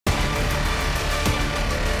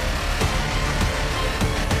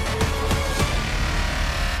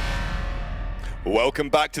Welcome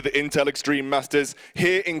back to the Intel Extreme Masters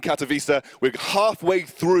here in Katowice. We're halfway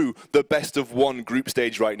through the best of one group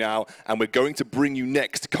stage right now, and we're going to bring you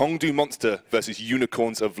next Kongdoo Monster versus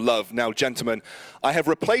Unicorns of Love. Now, gentlemen, I have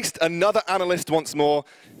replaced another analyst once more,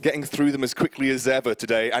 getting through them as quickly as ever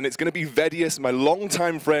today, and it's going to be VoDs, my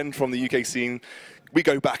longtime friend from the UK scene. We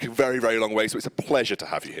go back a very, very long way, so it's a pleasure to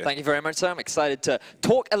have you here. Thank you very much, sir. I'm excited to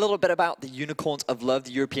talk a little bit about the Unicorns of Love,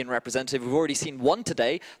 the European representative. We've already seen one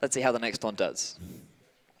today. Let's see how the next one does.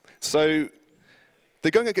 So, they're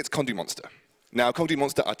going against Kongdoo Monster. Now, Kongdoo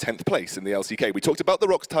Monster are 10th place in the LCK. We talked about the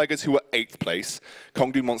Rocks Tigers, who are 8th place.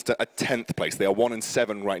 Kongdoo Monster are 10th place. They are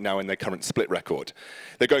 1-7 right now in their current split record.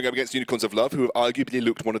 They're going up against Unicorns of Love, who have arguably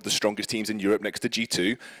looked one of the strongest teams in Europe next to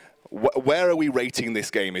G2. Where are we rating this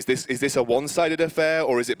game? Is this a one-sided affair,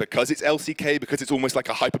 or is it because it's LCK, because it's almost like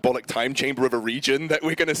a hyperbolic time chamber of a region, that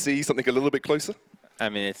we're going to see something a little bit closer? I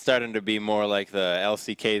mean, it's starting to be more like the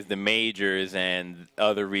LCKs, the majors, and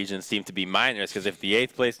other regions seem to be minors, because if the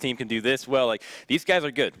 8th place team can do this well, like, these guys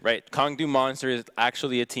are good, right? Kongdoo Monster is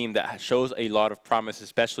actually a team that shows a lot of promise,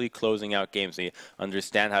 especially closing out games. They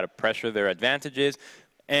understand how to pressure their advantages.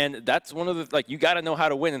 And that's one of the, like, you got to know how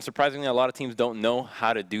to win. And surprisingly, a lot of teams don't know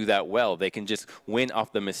how to do that well. They can just win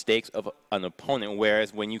off the mistakes of an opponent.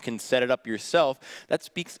 Whereas when you can set it up yourself, that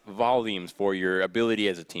speaks volumes for your ability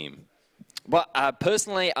as a team. Well,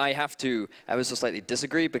 personally, I have to ever so slightly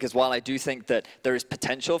disagree, because while I do think that there is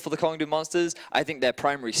potential for the Kongdoo Monsters, I think their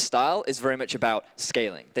primary style is very much about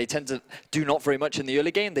scaling. They tend to do not very much in the early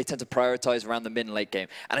game. They tend to prioritize around the mid and late game.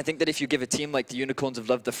 And I think that if you give a team like the Unicorns of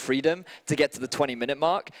Love the freedom to get to the 20-minute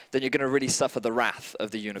mark, then you're going to really suffer the wrath of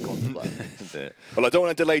the Unicorns of Love. Well, I don't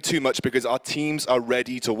want to delay too much, because our teams are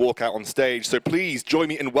ready to walk out on stage. So please join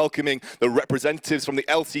me in welcoming the representatives from the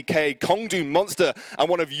LCK, Kongdoo Monster, and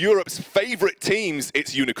one of Europe's favorite teams,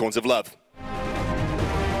 it's Unicorns of Love.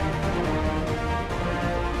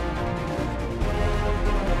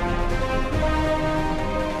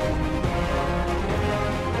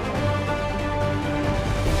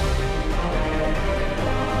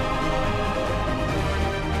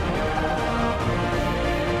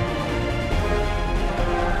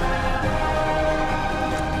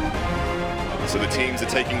 So the teams are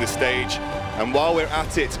taking the stage. And while we're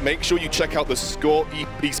at it, make sure you check out the Score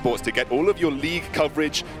Esports to get all of your league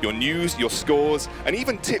coverage, your news, your scores, and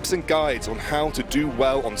even tips and guides on how to do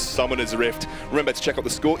well on Summoner's Rift. Remember to check out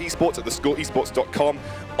the Score Esports at thescoreesports.com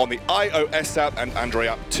on the iOS app and Android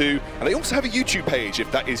app too. And they also have a YouTube page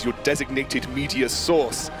if that is your designated media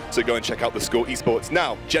source. So go and check out the Score Esports.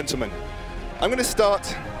 Now, gentlemen, I'm going to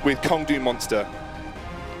start with Kongdoo Monster.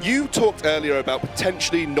 You talked earlier about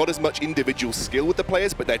potentially not as much individual skill with the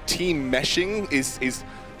players, but their team meshing is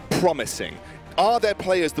promising. Are there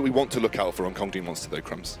players that we want to look out for on Kongdoo Monster, though,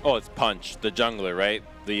 Crumbs? Oh, it's Punch, the jungler, right?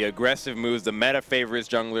 The aggressive moves, the meta favorites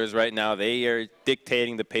junglers right now. They are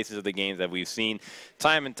dictating the paces of the games that we've seen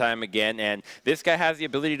time and time again. And this guy has the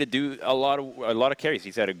ability to do a lot of carries.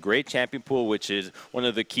 He's had a great champion pool, which is one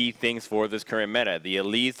of the key things for this current meta. The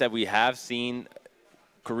elites that we have seen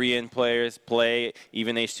Korean players play,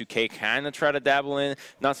 even H2K kind of try to dabble in,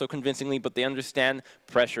 not so convincingly, but they understand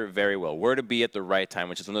pressure very well. Where to be at the right time,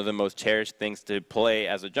 which is one of the most cherished things to play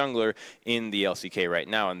as a jungler in the LCK right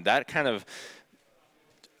now. And that kind of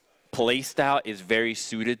play style is very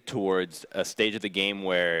suited towards a stage of the game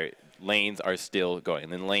where lanes are still going,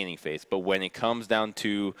 in the laning phase. But when it comes down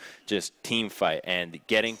to just team fight and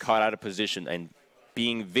getting caught out of position and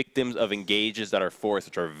being victims of engages that are forced,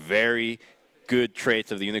 which are very good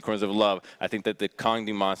traits of the Unicorns of Love, I think that the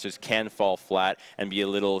Kongdoo Monsters can fall flat and be a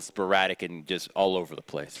little sporadic and just all over the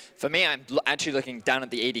place. For me, I'm actually looking down at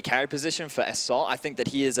the AD carry position for Essal. I think that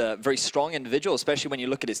he is a very strong individual, especially when you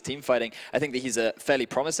look at his team fighting. I think that he's fairly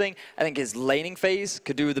promising. I think his laning phase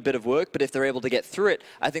could do with a bit of work, but if they're able to get through it,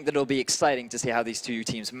 I think that it'll be exciting to see how these two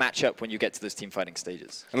teams match up when you get to those team fighting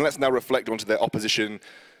stages. And let's now reflect onto their opposition.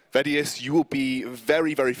 VoDs, you will be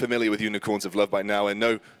very, very familiar with Unicorns of Love by now, and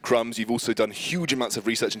no, Crumbs, you've also done huge amounts of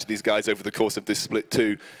research into these guys over the course of this split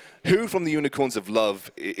too. Who from the Unicorns of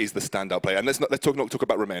Love is the standout player? And let's not talk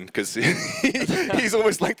about Romain, because he's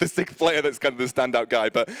almost like the 6th player that's kind of the standout guy.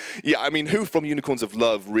 But yeah, I mean, who from Unicorns of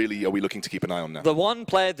Love really are we looking to keep an eye on now? The one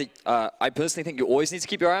player that I personally think you always need to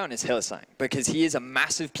keep your eye on is Hylissang, because he is a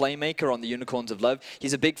massive playmaker on the Unicorns of Love.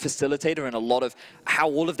 He's a big facilitator in a lot of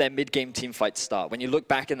how all of their mid-game team fights start. When you look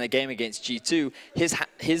back in the game against G2,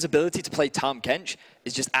 his ability to play Tahm Kench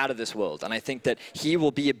is just out of this world. And I think that he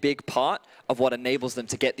will be a big part of what enables them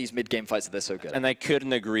to get these mid-game fights that they're so good at. And I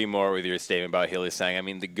couldn't agree more with your statement about Hylissang. I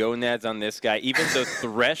mean, the gonads on this guy, even the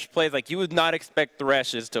Thresh plays, like you would not expect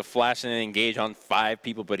Threshes to flash and engage on 5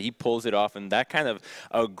 people, but he pulls it off. And that kind of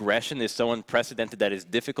aggression is so unprecedented that it's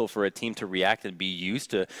difficult for a team to react and be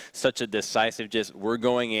used to such a decisive, just we're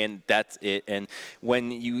going in, that's it. And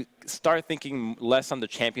when you start thinking less on the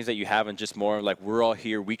champions that you have and just more like we're all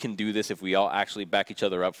here, we can do this if we all actually back each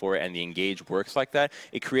other up for it, and the engage works like that,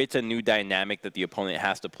 it creates a new dynamic that the opponent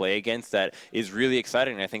has to play against that is really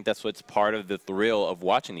exciting. And I think that's what's part of the thrill of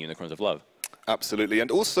watching the Unicorns of Love. Absolutely.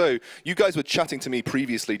 And also, you guys were chatting to me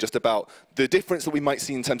previously just about the difference that we might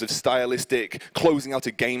see in terms of stylistic, closing out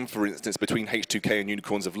a game, for instance, between H2K and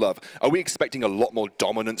Unicorns of Love. Are we expecting a lot more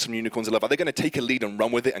dominance from Unicorns of Love? Are they going to take a lead and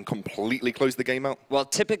run with it and completely close the game out? Well,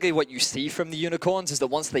 typically what you see from the Unicorns is that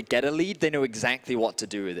once they get a lead, they know exactly what to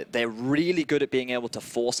do with it. They're really good at being able to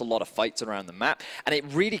force a lot of fights around the map, and it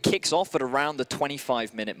really kicks off at around the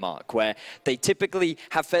 25-minute mark, where they typically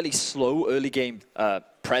have fairly slow early game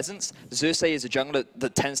presence. Xerxes is a jungler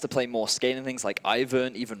that tends to play more scaling things like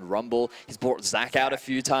Ivern, even Rumble. He's brought Zac out a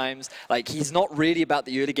few times. Like, he's not really about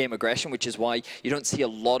the early game aggression, which is why you don't see a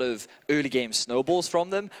lot of early game snowballs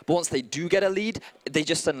from them. But once they do get a lead, they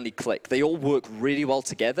just suddenly click. They all work really well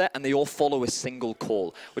together, and they all follow a single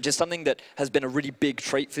call, which is something that has been a really big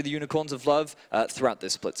trait for the Unicorns of Love throughout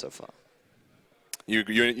this split so far.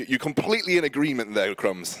 You're completely in agreement there,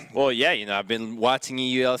 Crumbs. Well, yeah, you know, I've been watching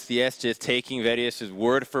EULCS, just taking Verius'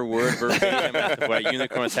 word for word verbatim as to what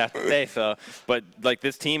Unicorns have to say. So, but like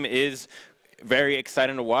this team is very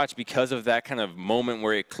exciting to watch because of that kind of moment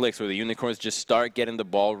where it clicks, where the Unicorns just start getting the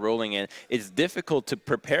ball rolling, and it's difficult to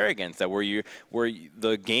prepare against that, where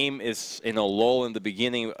the game is in a lull in the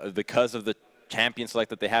beginning because of the champion select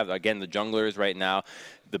that they have. Again, the junglers right now,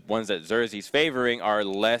 the ones that Xerxes favoring, are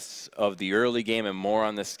less of the early game and more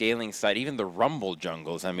on the scaling side. Even the Rumble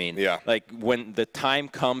jungles, I mean, yeah. Like when the time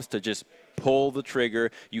comes to just pull the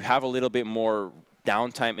trigger, you have a little bit more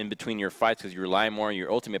downtime in between your fights because you rely more on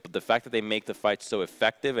your ultimate. But the fact that they make the fights so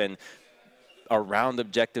effective and around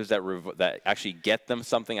objectives that actually get them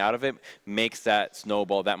something out of it makes that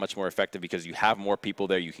snowball that much more effective, because you have more people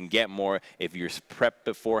there, you can get more. If you're prepped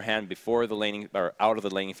beforehand, before the laning or out of the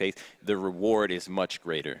laning phase, the reward is much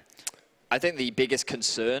greater. I think the biggest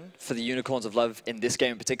concern for the Unicorns of Love in this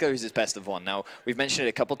game in particular is its best of one. Now, we've mentioned it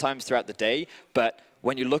a couple times throughout the day, but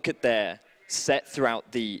when you look at their set throughout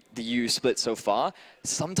the EU split so far,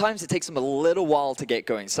 sometimes it takes them a little while to get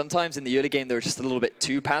going. Sometimes in the early game, they're just a little bit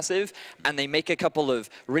too passive, and they make a couple of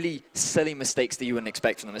really silly mistakes that you wouldn't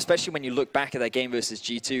expect from them, especially when you look back at their game versus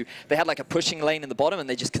G2. They had like a pushing lane in the bottom, and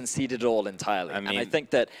they just conceded it all entirely. And I think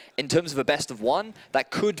that in terms of a best of one,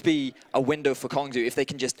 that could be a window for Kongdoo if they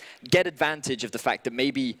can just get advantage of the fact that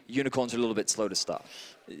maybe Unicorns are a little bit slow to start.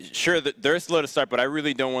 Sure, they're slow to start, but I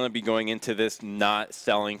really don't want to be going into this not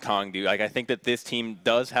selling Kongdoo. Like, I think that this team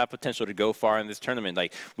does have potential to go far in this tournament.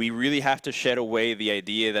 Like, we really have to shed away the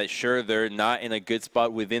idea that, sure, they're not in a good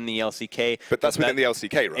spot within the LCK. But that's within the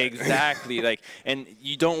LCK, right? Exactly. Like, and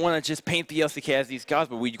you don't want to just paint the LCK as these gods,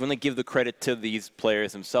 but we want to give the credit to these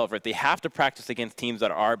players themselves, right? They have to practice against teams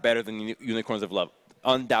that are better than Unicorns of Love.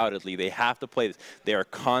 Undoubtedly, they have to play this. They are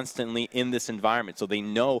constantly in this environment, so they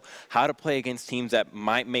know how to play against teams that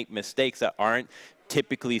might make mistakes that aren't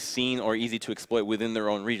typically seen or easy to exploit within their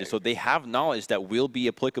own region. So they have knowledge that will be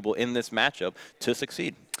applicable in this matchup to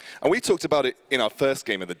succeed. And we talked about it in our first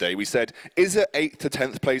game of the day. We said, is an 8th to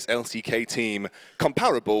 10th place LCK team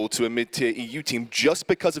comparable to a mid-tier EU team just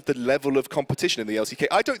because of the level of competition in the LCK?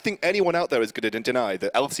 I don't think anyone out there is going to deny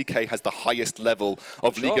that LCK has the highest level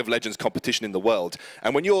of League of Legends competition in the world.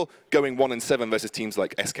 And when you're going 1-7 versus teams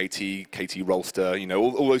like SKT, KT Rolster, you know,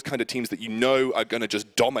 all those kind of teams that you know are going to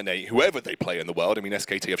just dominate whoever they play in the world. I mean,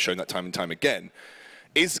 SKT have shown that time and time again.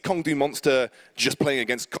 Is Kongdoo Monster just playing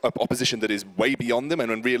against opposition that is way beyond them?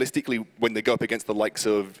 And realistically, when they go up against the likes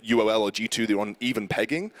of UOL or G2, they're on even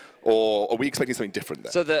pegging? Or are we expecting something different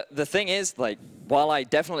there? So the thing is, like, while I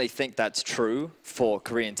definitely think that's true for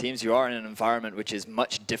Korean teams, you are in an environment which is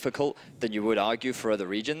much difficult than you would argue for other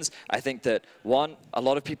regions. I think that, one, a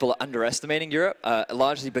lot of people are underestimating Europe,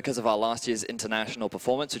 largely because of our last year's international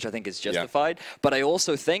performance, which I think is justified. Yeah. But I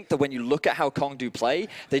also think that when you look at how Kongdoo play,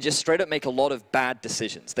 they just straight up make a lot of bad decisions.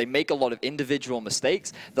 They make a lot of individual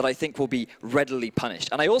mistakes that I think will be readily punished.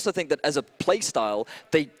 And I also think that as a play style,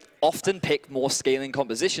 they often pick more scaling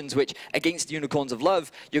compositions, which against Unicorns of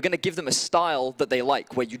Love, you're going to give them a style that they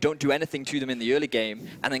like, where you don't do anything to them in the early game,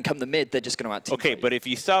 and then come the mid, they're just going to out-team Okay, but if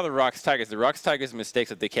you saw the ROX Tigers' mistakes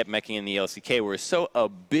that they kept making in the LCK were so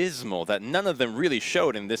abysmal that none of them really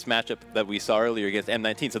showed in this matchup that we saw earlier against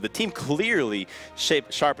M19. So the team clearly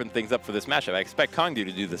sharpened things up for this matchup. I expect Kongdoo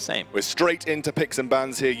to do the same. We're straight into picks and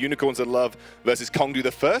bans here. Unicorns of Love versus Kongdoo.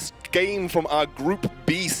 The first game from our Group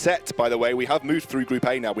B set, by the way. We have moved through Group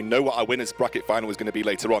A now. We know what our winners bracket final is going to be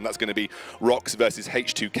later on. That's going to be ROX versus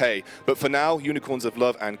H2K. But for now, Unicorns of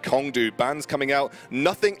Love and Kongdoo. Bans coming out.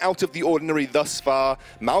 Nothing out of the ordinary thus far.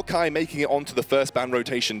 Maokai making it onto the first ban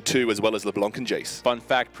rotation too, as well as LeBlanc and Jace. Fun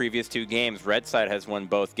fact, previous 2 games, Red Side has won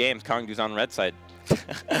both games. Kongdoo's on Red Side.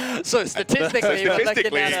 So statistically, we're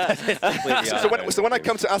looking at so when I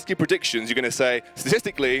come to ask you predictions, you're going to say,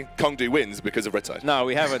 statistically, Kongdoo wins because of Red Side. No,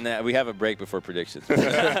 we have a break before predictions.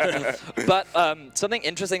 But something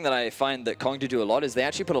interesting that I find that Kongdoo do a lot is they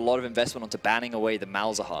actually put a lot of investment onto banning away the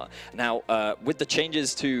Malzahar. Now, with the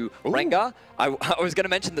changes to Rengar, I was going to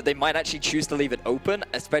mention that they might actually choose to leave it open,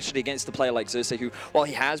 especially against a player like Xerxes, who, while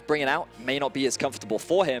he has bring it out, may not be as comfortable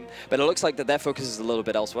for him, but it looks like that their focus is a little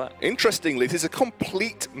bit elsewhere. Interestingly, this is a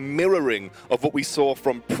complete mirroring of what we saw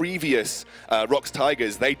from previous ROX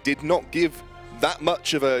Tigers. They did not give that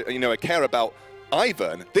much of a care about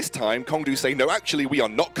Ivern. This time, Kongdoo say, no, actually, we are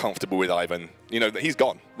not comfortable with Ivern. You know, he's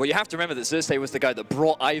gone. Well, you have to remember that Xerxes was the guy that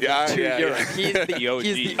brought Ivern to Europe. He's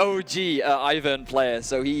the OG Ivern player,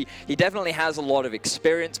 so he definitely has a lot of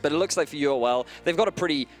experience, but it looks like for UOL, they've got a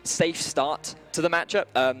pretty safe start to the matchup.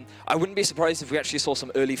 I wouldn't be surprised if we actually saw some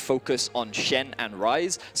early focus on Shen and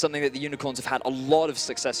Ryze, something that the Unicorns have had a lot of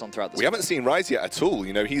success on throughout the season. We haven't seen Ryze yet at all.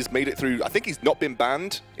 You know, he's made it through. I think he's not been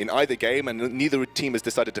banned in either game, and neither team has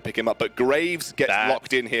decided to pick him up, but Graves gets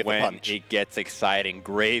locked in here for punch. It gets exciting.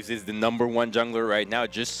 Graves is the #1 jungler right now.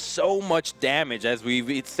 Just so much damage. As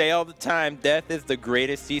we say all the time, Death is the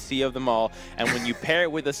greatest CC of them all. And when you pair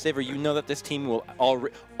it with a Sivir, you know that this team will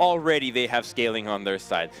already they have scaling on their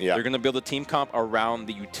side. Yeah. They're going to build a team comp around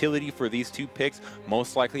the utility for these 2 picks.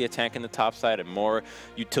 Most likely a tank in the top side and more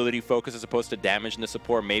utility focus as opposed to damage in the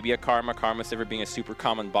support. Maybe a Karma Sivir being a super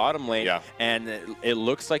common bottom lane. Yeah. And it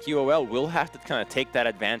looks like UOL will have to kind of take that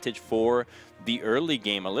advantage for the early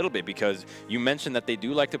game a little bit, because you mentioned that they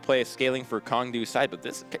do like to play a scaling for Kongdoo's side, but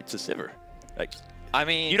it's a Sivir. Like, I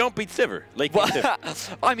mean, you don't beat Sivir. Like,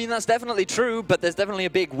 I mean, that's definitely true, but there's definitely a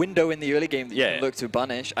big window in the early game that you can look to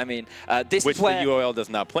punish. I mean, this is where the UOL does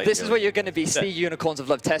not play. This is where you're going to see Unicorns of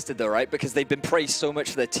Love tested, though, right? Because they've been praised so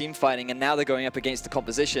much for their team fighting, and now they're going up against the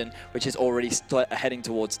composition, which is already heading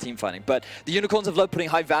towards team fighting. But the Unicorns of Love putting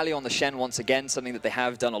high value on the Shen once again, something that they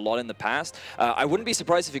have done a lot in the past. I wouldn't be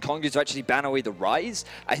surprised if the Kongdoo to actually ban away the Ryze.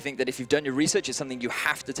 I think that if you've done your research, it's something you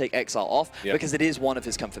have to take Exile off, because it is one of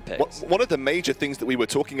his comfort picks. One of the major things that we were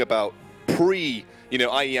talking about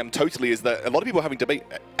IEM totally is that a lot of people are having debate.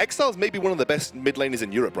 Exile's maybe one of the best mid laners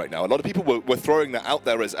in Europe right now. A lot of people were throwing that out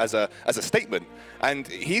there as a statement, and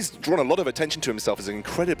he's drawn a lot of attention to himself as an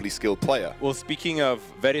incredibly skilled player. Well, speaking of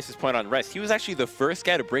Vedis' point on Ryze, he was actually the first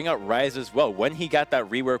guy to bring out Ryze as well. When he got that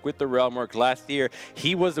rework with the Realm Work last year,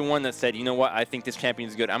 he was the one that said, you know what, I think this champion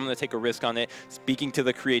is good. I'm going to take a risk on it. Speaking to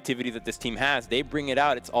the creativity that this team has, they bring it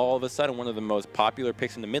out. It's all of a sudden one of the most popular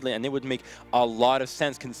picks in the mid lane, and it would make a lot of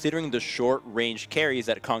sense considering the short-range carries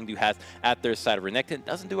that Kongdoo has at their side. Renekton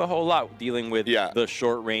doesn't do a whole lot dealing with the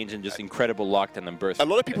short range and just incredible lockdown and burst. A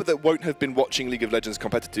lot of people that won't have been watching League of Legends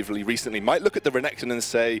competitively recently might look at the Renekton and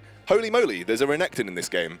say, holy moly, there's a Renekton in this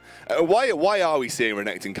game. Why are we seeing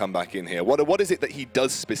Renekton come back in here? What is it that he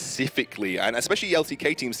does specifically? And especially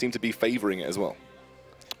LCK teams seem to be favoring it as well.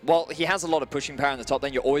 Well, he has a lot of pushing power in the top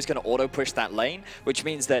lane. You're always going to auto-push that lane, which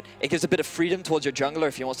means that it gives a bit of freedom towards your jungler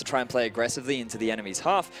if he wants to try and play aggressively into the enemy's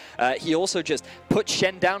half. He also just puts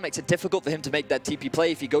Shen down, makes it difficult for him to make that TP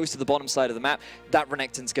play. If he goes to the bottom side of the map, that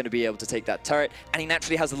Renekton's going to be able to take that turret, and he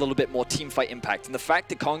naturally has a little bit more teamfight impact. And the fact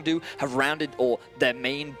that Kongdoo have rounded, or their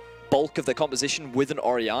main bulk of the composition with an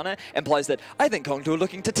Orianna implies that I think Kongdoo are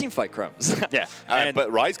looking to teamfight Chromes. Yeah, but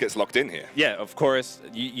Ryze gets locked in here. Yeah, of course.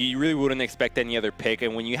 You really wouldn't expect any other pick.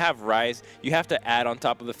 And when you have Ryze, you have to add on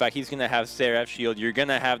top of the fact he's going to have Seraph's shield. You're going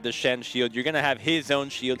to have the Shen shield. You're going to have his own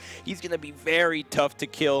shield. He's going to be very tough to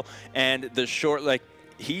kill. And the short, like,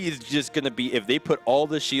 he is just going to be, if they put all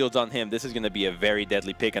the shields on him, this is going to be a very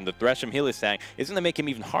deadly pick. And the Thresham Hylissang is going to make him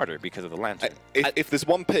even harder because of the Lantern. If there's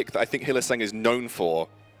one pick that I think Hylissang is known for,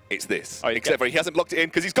 it's this. Oh, Except for he hasn't blocked it in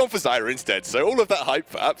because he's gone for Zyra instead. So all of that hype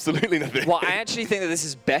for absolutely nothing. Well, I actually think that this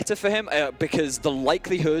is better for him because the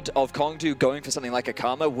likelihood of Kongdoo going for something like a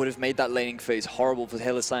Karma would have made that laning phase horrible for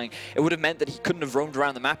Hylissang. It would have meant that he couldn't have roamed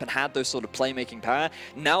around the map and had those sort of playmaking power.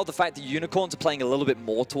 Now the fact that Unicorns are playing a little bit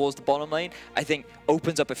more towards the bottom lane, I think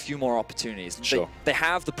opens up a few more opportunities. Sure. They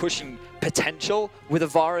have the pushing potential with a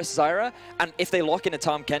Varus Zyra, and if they lock in a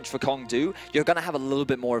Tahm Kench for Kongdoo, you're going to have a little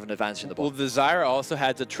bit more of an advantage in the bottom. Well, the Zyra also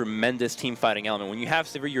has a tremendous team fighting element. When you have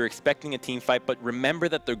Sivir, you're expecting a team fight, but remember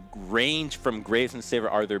that the range from Graves and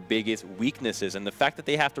Sivir are their biggest weaknesses, and the fact that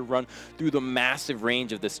they have to run through the massive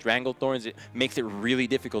range of the Stranglethorns, it makes it really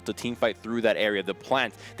difficult to team fight through that area. The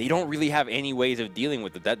plants, they don't really have any ways of dealing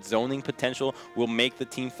with it. That zoning potential will make the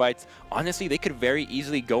team fights, honestly, they could very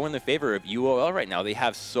easily go in the favor of UOL right now. They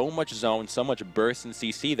have so much zone, so much burst and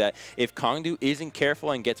CC that if Kongdoo isn't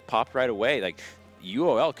careful and gets popped right away, like,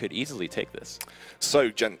 UOL could easily take this. So,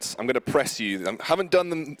 gents, I'm going to press you. I haven't done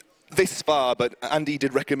them this far, but Andy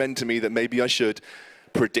did recommend to me that maybe I should.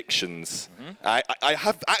 Predictions. I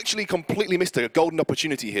have actually completely missed a golden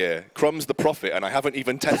opportunity here. Crumb's the prophet, and I haven't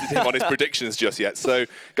even tested him on his predictions just yet. So,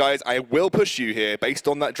 guys, I will push you here based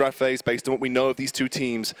on that draft phase, based on what we know of these two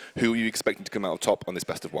teams. Who are you expecting to come out top on this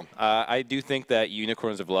best of one? I do think that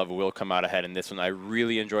Unicorns of Love will come out ahead in this one. I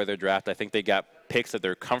really enjoy their draft. I think they got picks that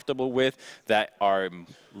they're comfortable with, that are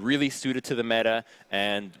really suited to the meta,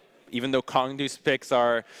 and even though Kongdoo's picks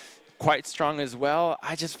are quite strong as well,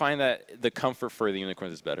 I just find that the comfort for the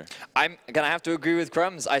Unicorns is better. I'm going to have to agree with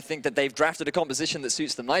Crumbs. I think that they've drafted a composition that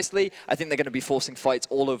suits them nicely. I think they're going to be forcing fights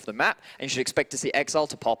all over the map, and you should expect to see Exile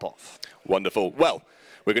to pop off. Wonderful. Well,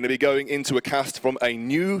 we're going to be going into a cast from a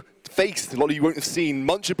new face a lot of you won't have seen,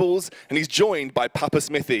 Munchables, and he's joined by Papa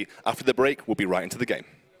Smithy. After the break, we'll be right into the game.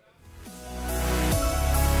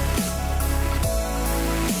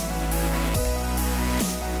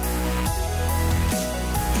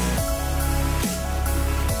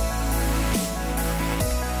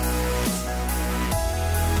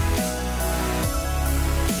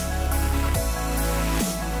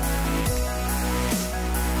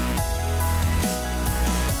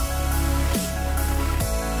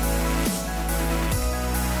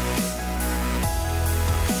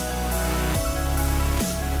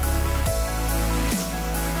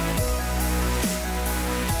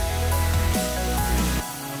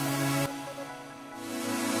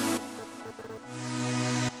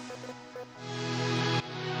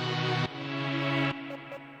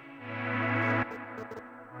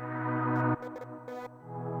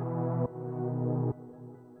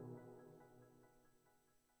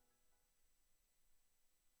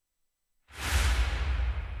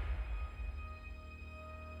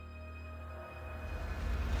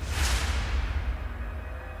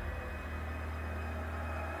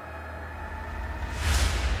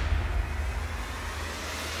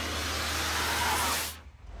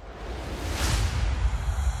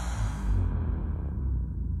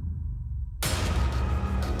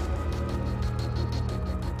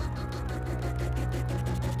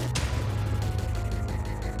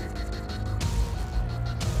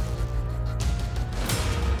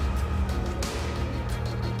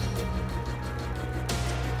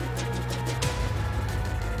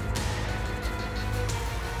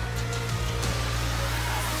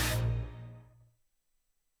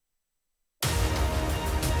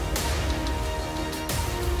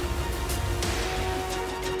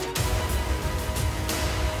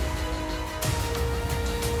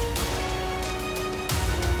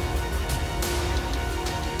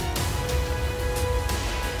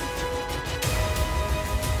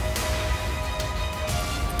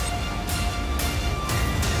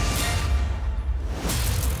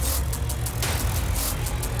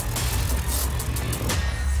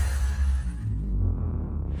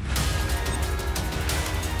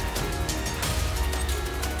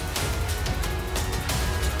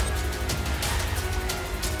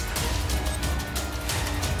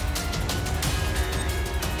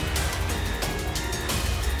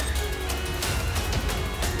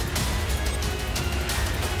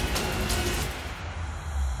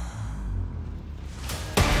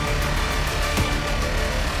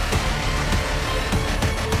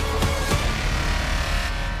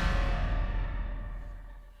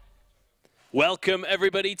 Welcome,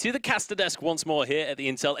 everybody, to the caster desk once more here at the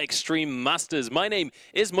Intel Extreme Masters. My name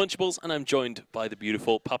is Munchables, and I'm joined by the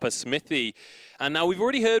beautiful Papa Smithy. And now we've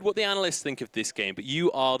already heard what the analysts think of this game, but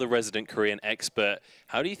you are the resident Korean expert.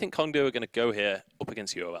 How do you think Kongdoo are going to go here up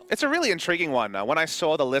against UOL? It's a really intriguing one. When I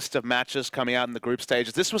saw the list of matches coming out in the group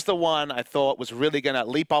stages, this was the one I thought was really going to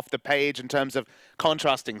leap off the page in terms of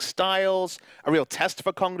contrasting styles, a real test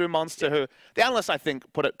for Kongdoo Monster, who the analysts, I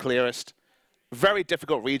think, put it clearest. Very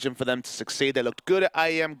difficult region for them to succeed. They looked good at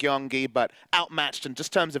IEM Katowice, but outmatched in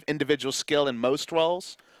just terms of individual skill in most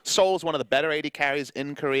roles. Seoul's one of the better AD carries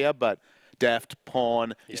in Korea, but Deft,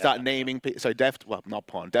 Pawn, you start naming, so Deft, well, not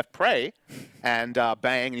Pawn, Deft Prey, and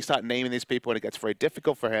Bang, and you start naming these people, and it gets very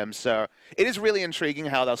difficult for him. So it is really intriguing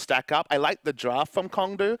how they'll stack up. I like the draft from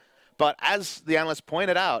Kongdoo, but as the analyst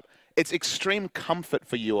pointed out, it's extreme comfort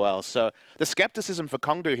for UOL. So the skepticism for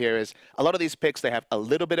Kongdoo here is a lot of these picks, they have a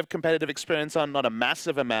little bit of competitive experience on, not a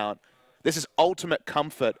massive amount. This is ultimate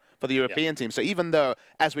comfort for the European team. So even though,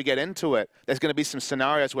 as we get into it, there's going to be some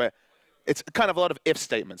scenarios where it's kind of a lot of if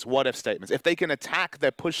statements, what if statements. If they can attack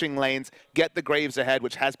their pushing lanes, get the Graves ahead,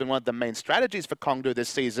 which has been one of the main strategies for Kongdoo this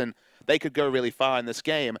season, they could go really far in this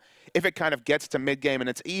game. If it kind of gets to mid-game and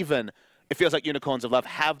it's even, it feels like Unicorns of Love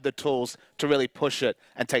have the tools to really push it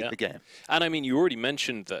and take the game. And I mean, you already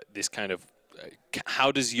mentioned that this kind of,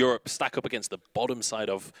 how does Europe stack up against the bottom side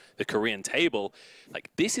of the Korean table? Like,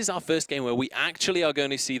 this is our first game where we actually are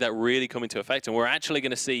going to see that really come into effect, and we're actually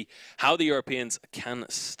going to see how the Europeans can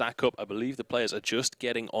stack up. I believe the players are just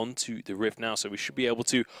getting onto the Rift now, so we should be able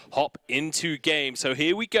to hop into game. So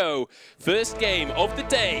here we go. First game of the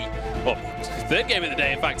day. Well, third game of the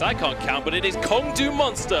day, in fact, I can't count, but it is Kongdoo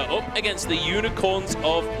Monster up against the Unicorns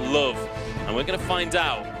of Love. And we're going to find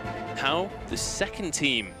out how the second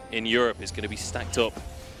team in Europe is going to be stacked up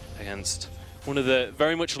against one of the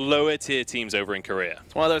very much lower tier teams over in Korea.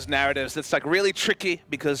 It's one of those narratives that's like really tricky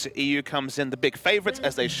because EU comes in the big favorites,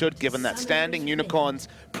 as they should, given that standing. Unicorns,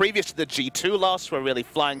 previous to the G2 loss, were really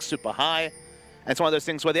flying super high. And it's one of those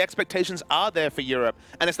things where the expectations are there for Europe,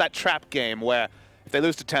 and it's that trap game where if they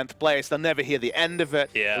lose to 10th place, they'll never hear the end of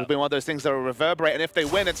it. It'll be one of those things that will reverberate. And if they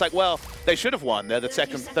win, it's like, well, they should have won. They're the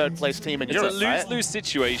second, third place team in Europe. It's a lose-lose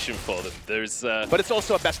situation for them. There's, but it's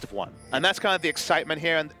also a best of one. And that's kind of the excitement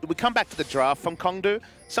here. And we come back to the draft from Kongdoo.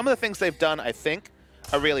 Some of the things they've done, I think,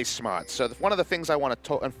 are really smart. So one of the things I want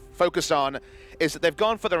to focus on is that they've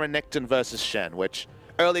gone for the Renekton versus Shen, which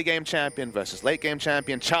early game champion versus late game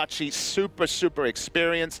champion. Chachi, super, super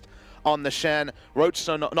experienced on the Shen, Roach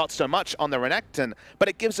not so much on the Renekton, but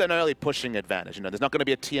it gives an early pushing advantage. You know, there's not going to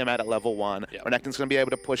be a Tiamat at level 1. Renekton's going to be able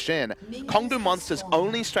to push in. Kongdoo Monster's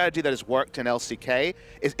only strategy that has worked in LCK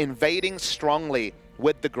is invading strongly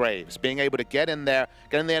with the Graves, being able to get in there,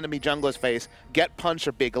 get in the enemy jungler's face, get Punch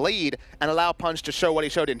a big lead, and allow Punch to show what he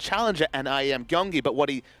showed in Challenger and IEM Katowice, but what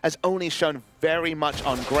he has only shown very much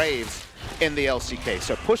on Graves in the LCK.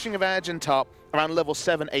 So pushing advantage in top, around level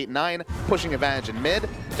 7, 8, 9, pushing advantage in mid.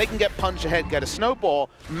 They can get Punch ahead, get a snowball.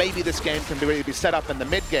 Maybe this game can really be set up in the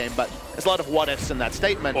mid game, but there's a lot of what-ifs in that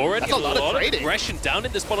statement. Already That's a lot of aggression down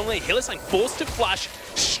in this bottom lane. Hylissang forced to flash.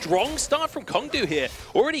 Strong start from Kongdoo here.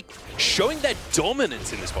 Already showing their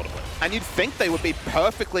dominance in this bottom lane. And you'd think they would be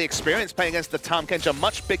perfectly experienced playing against the Tahm Kench, a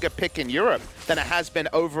much bigger pick in Europe than it has been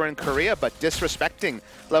over in Korea, but disrespecting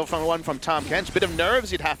level 1 from Tahm Kench. Bit of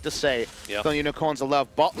nerves, you'd have to say, the Unicorns of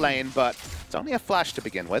Love bot lane, but it's only a flash to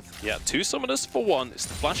begin with. Yeah, 2 summoners for 1. It's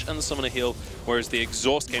the flash and the summoner heal, whereas the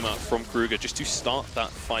exhaust came out from Kruger just to start that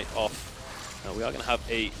fight off. Now we are going to have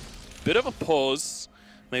a bit of a pause.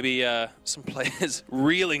 Maybe some players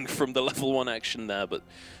reeling from the level 1 action there, but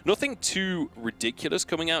nothing too ridiculous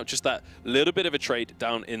coming out, just that little bit of a trade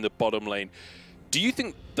down in the bottom lane. Do you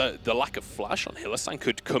think the lack of flash on Hylissang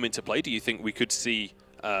could come into play? Do you think we could see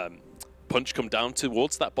Punch come down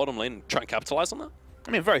towards that bottom lane and try and capitalize on that?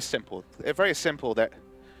 I mean, very simple. Very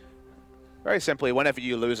simply, whenever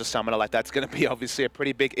you lose a summoner like that, it's going to be obviously a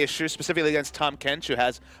pretty big issue, specifically against Tahm Kench, who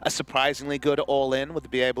has a surprisingly good all-in with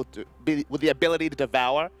the ability to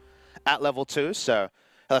devour at level 2. So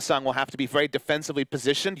Hylissang will have to be very defensively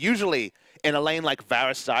positioned. Usually in a lane like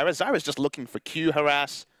Varus Zyra, Zyra's just looking for Q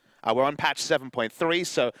harass. We're on patch 7.3,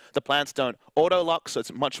 so the plants don't auto-lock, so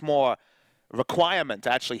it's much more requirement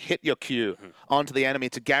to actually hit your Q onto the enemy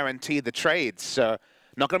to guarantee the trades. So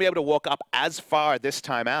not going to be able to walk up as far this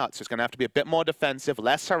time out, so it's going to have to be a bit more defensive,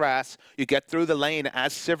 less harass. You get through the lane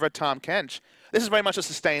as Sivir Tahm Kench. This is very much a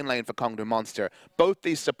sustain lane for Kongdoo Monster. Both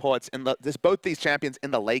these supports, both these champions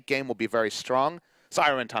in the late game will be very strong.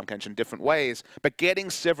 Zyra and Tahm Kench in different ways, but getting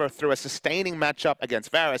Sivir through a sustaining matchup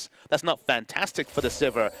against Varus, that's not fantastic for the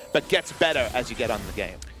Sivir, but gets better as you get on the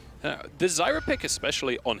game. The Zyra pick,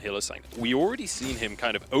 especially on Hylissang, we already seen him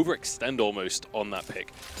kind of overextend almost on that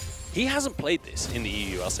pick. He hasn't played this in the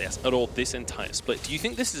EU LCS at all this entire split. Do you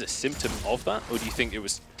think this is a symptom of that, or do you think it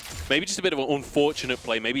was maybe just a bit of an unfortunate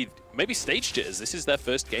play, maybe stage jitters? This is their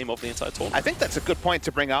first game of the entire tournament. I think that's a good point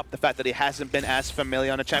to bring up, the fact that he hasn't been as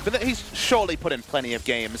familiar on a champion. He's surely put in plenty of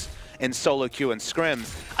games in solo queue and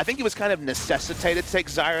scrims. I think he was kind of necessitated to take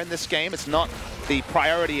Zyra in this game. It's not the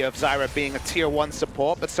priority of Zyra being a tier 1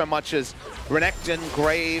 support, but so much as Renekton,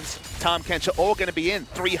 Graves, Tahm Kench are all going to be in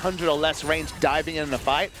 300 or less range diving in a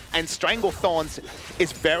fight, and Stranglethorns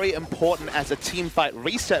is very important as a team fight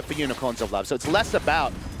reset for Unicorns of Love. So it's less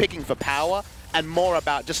about picking for power and more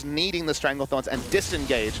about just needing the Stranglethorns and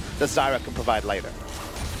disengage that Zyra can provide later.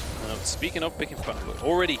 Speaking of picking for power,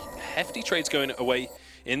 already hefty trades going away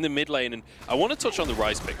in the mid lane, and I want to touch on the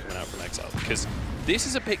Ryze pick coming out from Exile, because this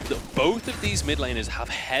is a pick that both of these mid laners have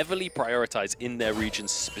heavily prioritized in their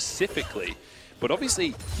regions specifically, but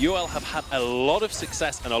obviously UL have had a lot of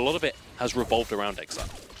success and a lot of it has revolved around Exile.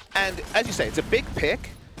 And as you say, it's a big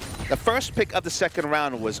pick. The first pick of the second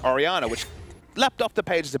round was Orianna, which leapt off the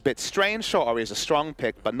page as a bit strange. Sure, Ori is a strong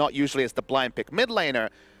pick, but not usually as the blind pick mid laner.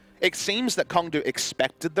 It seems that Kongdoo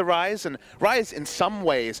expected the Ryze, and Ryze in some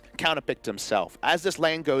ways counterpicked himself. As this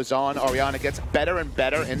lane goes on, Orianna gets better and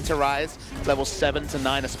better into Ryze, level 7 to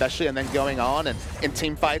 9 especially, and then going on, and in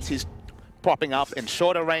team fights he's propping up in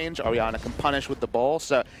shorter range. Orianna can punish with the ball,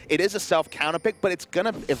 so it is a self-counterpick, but it's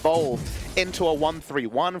going to evolve into a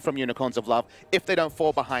 1-3-1 from Unicorns of Love if they don't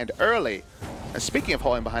fall behind early. And speaking of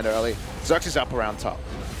falling behind early, Xerxes is up around top.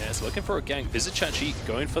 Yes, looking for a gank. Vizicachi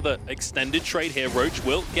going for the extended trade here. Roach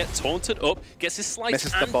will get taunted up, gets his slice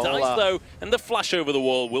Misses and the dies though, and the flash over the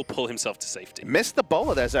wall will pull himself to safety. Missed the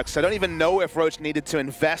bowler there, Xerxes. I don't even know if Roach needed to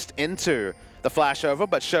invest into the flash over,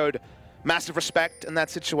 but showed massive respect in that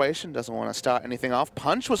situation. Doesn't want to start anything off.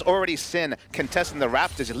 Punch was already Sin contesting the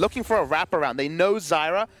Raptors. He's looking for a wraparound. They know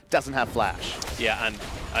Zyra doesn't have flash. Yeah, and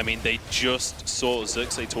I mean, they just saw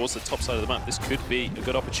Xerxes towards the top side of the map. This could be a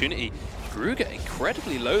good opportunity. Gruger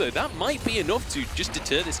incredibly low though. That might be enough to just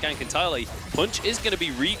deter this gank entirely. Punch is going to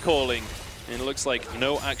be recalling, and it looks like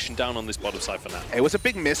no action down on this bottom side for now. It was a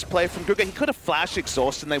big misplay from Gruger. He could have flashed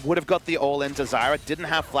exhaust and they would have got the all into Zyra. Didn't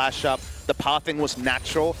have flash up. The pathing was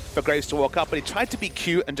natural for Graves to walk up, but he tried to be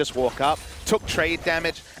cute and just walk up, took trade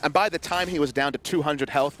damage, and by the time he was down to 200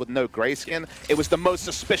 health with no grayskin, it was the most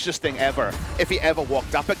suspicious thing ever if he ever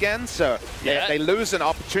walked up again. So yeah, they lose an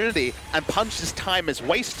opportunity, and Punch's time is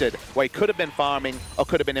wasted where he could have been farming or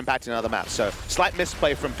could have been impacting another map. So slight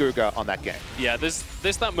misplay from Gruger on that game. Yeah, there's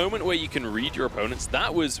that moment where you can read your opponents.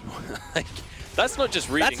 That was like, that's not just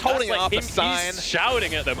reading. That's holding like up a sign. He's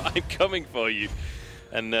shouting at them, "I'm coming for you."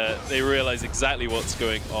 And they realize exactly what's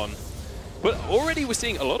going on. But already we're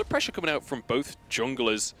seeing a lot of pressure coming out from both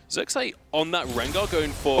junglers. Xerxes on that Rengar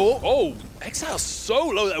going for... Oh, Exile's so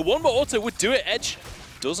low there. One more auto would do it. Edge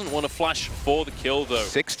doesn't want to flash for the kill, though.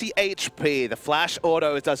 60 HP. The flash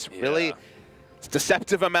auto does really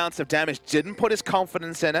deceptive amounts of damage. Didn't put his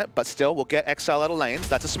confidence in it, but still will get Exile out of lanes.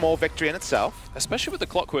 That's a small victory in itself. Especially with the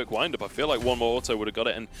clockwork windup, I feel like one more auto would have got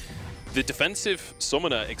it. And the defensive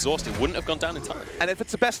summoner, Exhausted, wouldn't have gone down in time. And if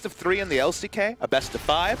it's a best of 3 in the LCK, a best of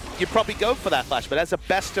 5, you'd probably go for that flash. But as a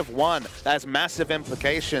best of 1, that has massive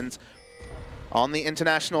implications on the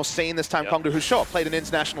international scene this time. Kongdoo, who sure played an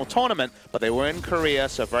international tournament, but they were in Korea,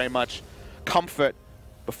 so very much comfort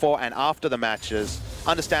before and after the matches.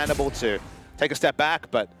 Understandable to take a step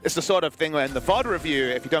back, but it's the sort of thing where in the VOD review,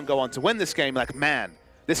 if you don't go on to win this game, like, man,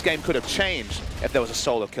 this game could have changed if there was a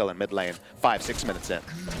solo kill in mid lane 5-6 minutes in.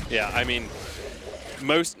 Yeah, I mean,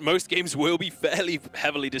 most games will be fairly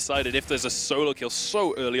heavily decided if there's a solo kill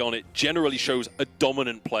so early on. It generally shows a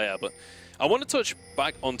dominant player. But I want to touch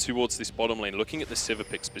back on towards this bottom lane, looking at the Sivir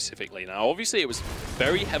pick specifically. Now, obviously, it was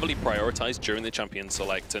very heavily prioritized during the champion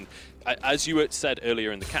select. And as you said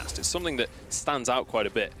earlier in the cast, it's something that stands out quite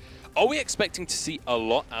a bit. Are we expecting to see a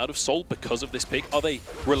lot out of Soul because of this pick? Are they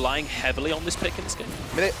relying heavily on this pick in this game?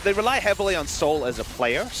 I mean, they rely heavily on Soul as a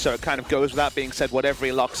player, so it kind of goes without being said whatever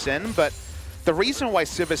he locks in, but the reason why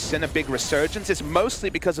Sivir's seen a big resurgence is mostly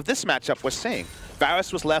because of this matchup we're seeing.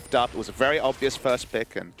 Varus was left up, it was a very obvious first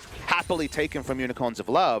pick and happily taken from Unicorns of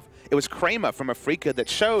Love. It was Kramer from Afrika that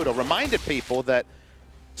showed or reminded people that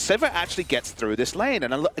Sivir actually gets through this lane,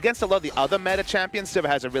 and against a lot of the other meta champions, Sivir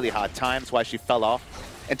has a really hard time. That's why she fell off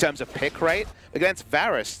in terms of pick rate. Against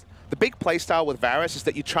Varus, the big playstyle with Varus is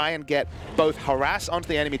that you try and get both harass onto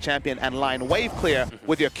the enemy champion and line wave clear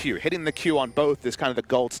with your Q. Hitting the Q on both is kind of the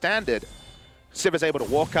gold standard. Sivir's able to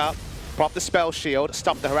walk up, prop the spell shield,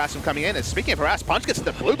 stop the harass from coming in, and speaking of harass, Punch gets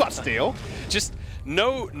the blue buff steal. Just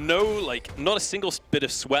like, not a single bit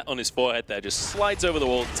of sweat on his forehead there. Just slides over the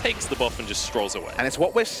wall, takes the buff, and just strolls away. And it's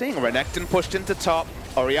what we're seeing. Renekton pushed into top,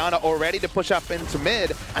 Orianna already to push up into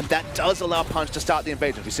mid, and that does allow Punch to start the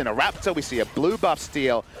invasion. We've seen a Raptor, we see a blue buff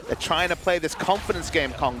steal. They're trying to play this confidence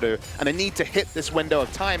game, Kongdoo, and they need to hit this window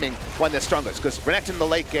of timing when they're strongest, because Renekton in the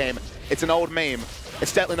late game, it's an old meme.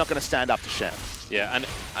 It's definitely not going to stand up to Shen. Yeah, and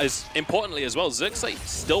as importantly as well, Xerxes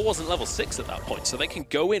still wasn't level 6 at that point, so they can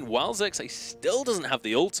go in while Xerxes still doesn't have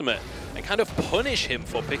the ultimate and kind of punish him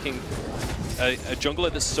for picking a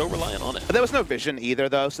jungler that's so reliant on it. There was no vision either,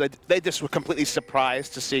 though, so they just were completely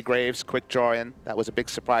surprised to see Graves quick draw in. That was a big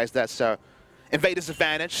surprise there, so Invader's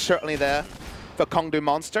advantage certainly there for Kongdoo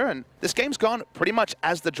Monster, and this game's gone pretty much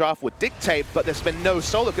as the draft would dictate, but there's been no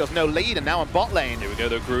solo kills, no lead, and now on bot lane. Here we go,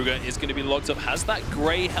 though. Gruger is going to be locked up, has that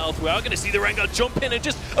grey health. We are going to see the Rengar jump in and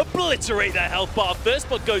just obliterate that health bar. First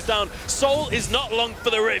blood goes down. Soul is not long for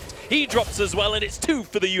the Rift. He drops as well, and it's 2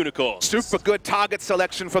 for the Unicorns. Super good target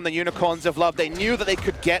selection from the Unicorns of Love. They knew that they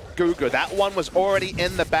could get Gruger. That one was already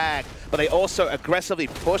in the bag, but they also aggressively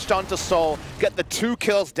pushed onto Soul, get the 2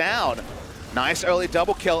 kills down. Nice early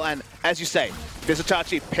double kill, and as you say,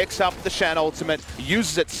 Vizitachi picks up the Shen ultimate,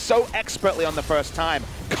 uses it so expertly on the first time.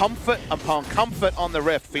 Comfort upon comfort on the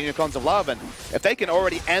Rift for Unicorns of Love, and if they can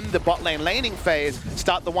already end the bot lane laning phase,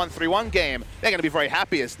 start the 1-3-1 game, they're going to be very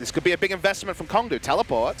happy, as this could be a big investment from Kongdoo.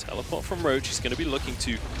 Teleport. Teleport from Roach. He's going to be looking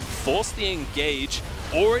to force the engage.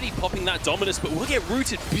 Already popping that Dominus, but will get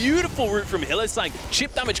rooted. Beautiful root from Hillesang.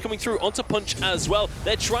 Chip damage coming through onto Punch as well.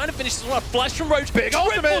 They're trying to finish this one. Flash from Roach. Big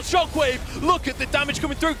ultimate. Shockwave. Look at the damage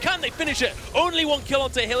coming through. Can they finish it? Only 1 kill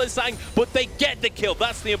onto Hillesang, but they get the kill.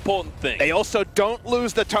 That's the important thing. They also don't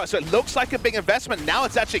lose the turret, so it looks like a big investment. Now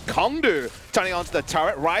it's actually Kongdoo turning onto the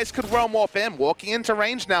turret. Ryze could roam warp in, walking into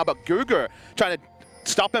range now, but Guger trying to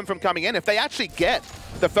stop him from coming in. If they actually get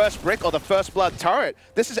the first brick or the first blood turret,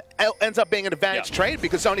 this ends up being an advantage trade,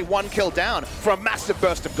 because it's only 1 kill down for a massive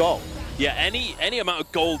burst of gold. Yeah, any amount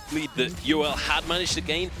of gold lead that UL had managed to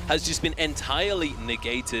gain has just been entirely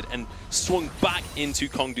negated and swung back into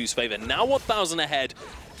Kongdoo's favor. Now 1,000 ahead.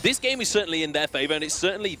 This game is certainly in their favor, and it's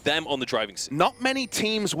certainly them on the driving seat. Not many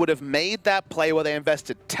teams would have made that play where they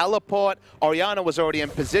invested teleport. Orianna was already in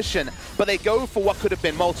position, but they go for what could have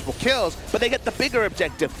been multiple kills, but they get the bigger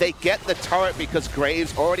objective. They get the turret because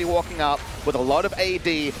Graves already walking up with a lot of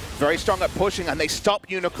AD, very strong at pushing, and they stop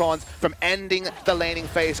Unicorns from ending the laning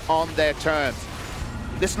phase on their terms.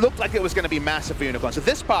 This looked like it was going to be massive for Unicorns. So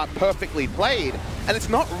this part perfectly played, and it's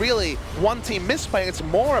not really one team misplaying, it's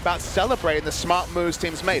more about celebrating the smart moves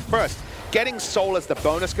teams made. First, getting Soul as the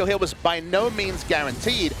bonus kill here was by no means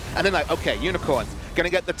guaranteed, and then like, okay, Unicorns,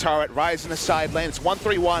 gonna get the turret, Ryze in the side lane, it's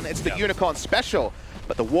 1-3-1, it's the Unicorn special,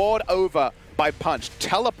 but the ward over by Punch,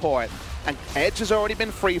 teleport, and Edge has already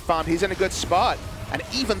been free farmed, he's in a good spot. And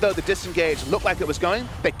even though the disengage looked like it was going,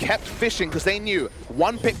 they kept fishing because they knew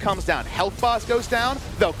 1 pick comes down, health bars goes down,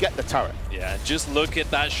 they'll get the turret. Yeah, just look at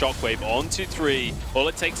that shockwave onto 3. All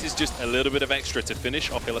it takes is just a little bit of extra to finish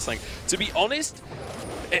off Hillesang. To be honest,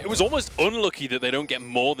 it was almost unlucky that they don't get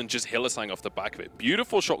more than just Hillesang off the back of it.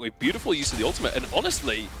 Beautiful shockwave, beautiful use of the ultimate, and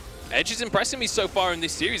honestly, Edge is impressing me so far in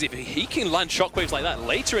this series. If he can land shockwaves like that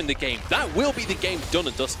later in the game, that will be the game done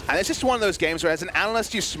and dusted. And it's just one of those games where as an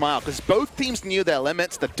analyst you smile, because both teams knew their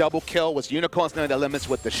limits. The double kill was Unicorns knowing their limits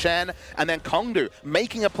with the Shen, and then Kongdoo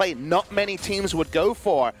making a play not many teams would go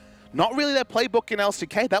for. Not really their playbook in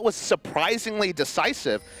LCK. That was surprisingly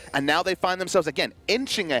decisive. And now they find themselves, again,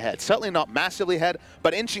 inching ahead. Certainly not massively ahead,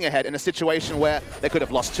 but inching ahead in a situation where they could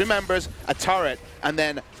have lost 2 members, a turret, and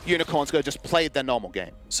then Unicorns could have just played their normal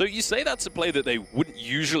game. So you say that's a play that they wouldn't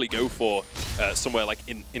usually go for somewhere like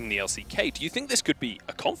in the LCK. Do you think this could be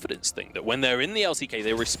a confidence thing? That when they're in the LCK,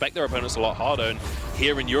 they respect their opponents a lot harder, and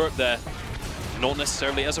here in Europe, they're not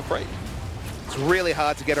necessarily as afraid? It's really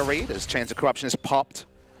hard to get a read as Chains of Corruption is popped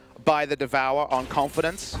by the Devour on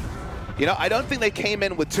confidence. You know, I don't think they came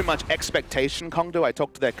in with too much expectation, Kongdoo. I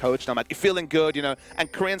talked to their coach, and I'm like, you're feeling good, you know,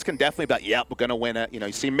 and Koreans can definitely be like, yeah, we're going to win it. You know,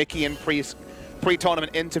 you see Mickey in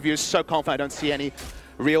pre-tournament interviews, so confident, I don't see any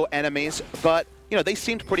real enemies. But, you know, they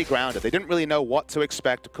seemed pretty grounded. They didn't really know what to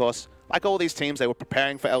expect, of course. Like all these teams, they were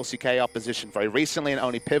preparing for LCK opposition very recently and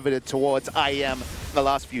only pivoted towards IEM in the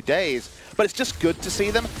last few days. But it's just good to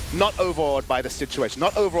see them not overawed by the situation,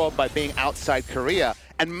 not overawed by being outside Korea,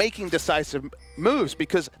 and making decisive moves,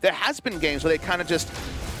 because there has been games where they kind of just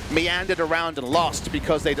meandered around and lost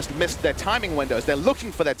because they just missed their timing windows. They're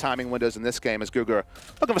looking for their timing windows in this game as Guger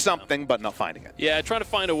looking for something but not finding it. Yeah, trying to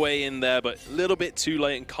find a way in there, but a little bit too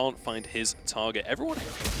late and can't find his target. Everyone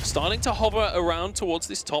starting to hover around towards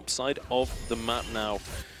this top side of the map now.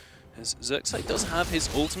 As Xerxes does have his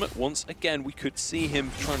ultimate. Once again, we could see him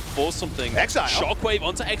try and force something. Exile. Shockwave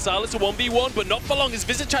onto Exile. It's a 1v1, but not for long as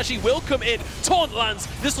Visitachi will come in. Taunt lands.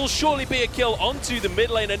 This will surely be a kill onto the mid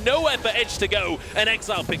lane and nowhere for Edge to go. And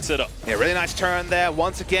Exile picks it up. Yeah, really nice turn there.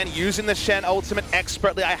 Once again, using the Shen ultimate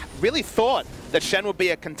expertly. I really thought that Shen would be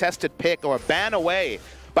a contested pick or a ban away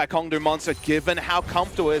by Kongdoo Monster, given how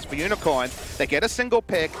comfortable it is for Unicorn. They get a single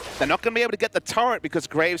pick. They're not going to be able to get the turret because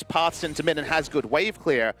Graves passed into mid and has good wave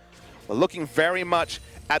clear. We're looking very much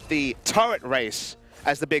at the turret race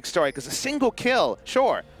as the big story, because a single kill,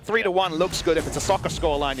 sure, 3-1 looks good if it's a soccer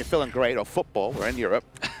scoreline, you're feeling great, or football, we're in Europe.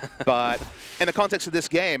 But in the context of this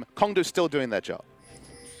game, Kongdoo's still doing their job.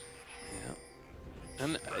 Yeah.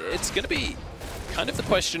 And it's going to be kind of the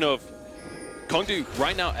question of Kongdoo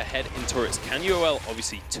right now ahead in turrets. Can UOL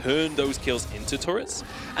obviously turn those kills into turrets?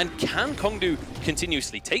 And can Kongdoo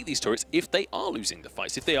continuously take these turrets if they are losing the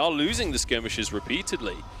fights, if they are losing the skirmishes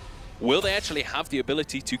repeatedly? Will they actually have the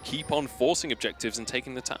ability to keep on forcing objectives and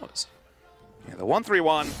taking the towers? Yeah, the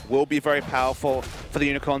 1-3-1 will be very powerful for the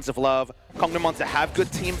Unicorns of Love. Kongdoo Monster have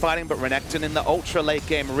good team fighting, but Renekton in the ultra late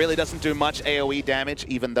game really doesn't do much AoE damage,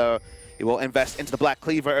 even though he will invest into the Black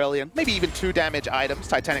Cleaver early and maybe even 2 damage items.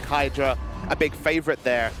 Titanic Hydra, a big favorite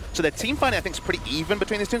there. So the team fighting, I think, is pretty even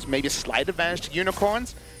between these teams. Maybe a slight advantage to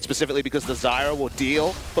Unicorns, specifically because the Zyra will deal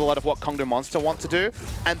with a lot of what Kongdoo Monster want to do.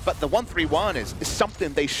 But the 1-3-1 is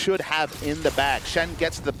something they should have in the bag. Shen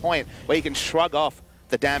gets to the point where he can shrug off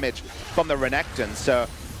the damage from the Renekton. So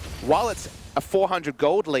while it's a 400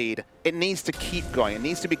 gold lead, it needs to keep going. It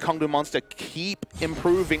needs to be Kongdoo Monster keep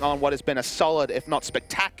improving on what has been a solid, if not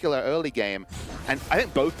spectacular, early game. And I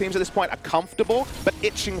think both teams at this point are comfortable, but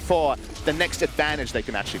itching for the next advantage they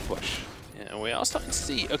can actually push. Yeah, we are starting to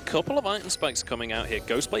see a couple of item spikes coming out here.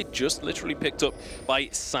 Ghostblade just literally picked up by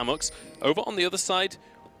Samux. Over on the other side,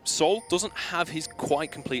 Sol doesn't have his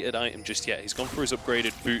quite completed item just yet. He's gone for his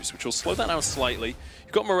upgraded boots, which will slow that down slightly.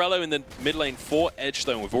 You've got Morello in the mid lane for Edge,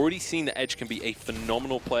 though. We've already seen that Edge can be a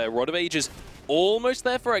phenomenal player. Rod of Ages almost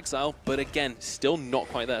there for Exile, but again, still not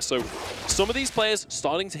quite there. So some of these players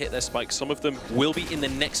starting to hit their spikes. Some of them will be in the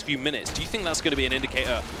next few minutes. Do you think that's going to be an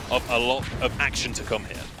indicator of a lot of action to come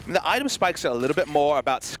here? The item spikes are a little bit more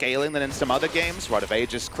about scaling than in some other games. Rod of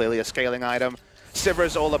Ages, clearly a scaling item. Sivir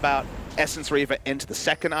is all about Essence Reaver into the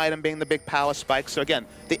second item being the big power spike. So again,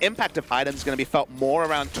 the impact of items is going to be felt more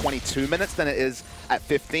around 22 minutes than it is at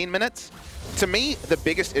 15 minutes. To me, the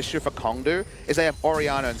biggest issue for Kongdoo is they have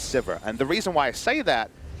Orianna and Sivir. And the reason why I say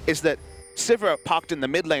that is that Sivir parked in the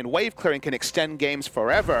mid lane wave clearing can extend games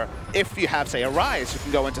forever if you have, say, a Ryze who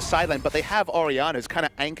can go into side lane, but they have Orianna who's kind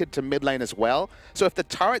of anchored to mid lane as well. So if the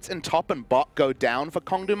turrets in top and bot go down for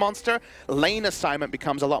Kongdoo Monster, lane assignment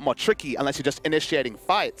becomes a lot more tricky unless you're just initiating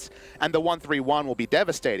fights, and the 1-3-1 will be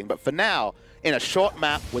devastating. But for now, in a short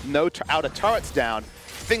map with no outer turrets down,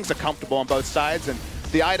 things are comfortable on both sides, and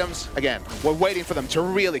the items, again, we're waiting for them to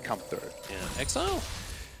really come through. Yeah, Exile.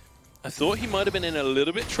 I thought he might have been in a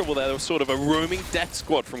little bit of trouble there. There was sort of a roaming death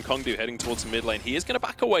squad from Kongdoo heading towards the mid lane. He is going to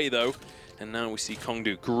back away, though. And now we see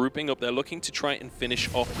Kongdoo grouping up. They're looking to try and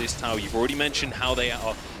finish off this tower. You've already mentioned how they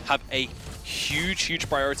have a huge, huge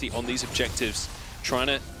priority on these objectives, trying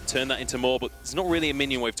to turn that into more, but there's not really a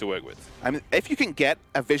minion wave to work with. I mean, if you can get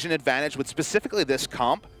a vision advantage with specifically this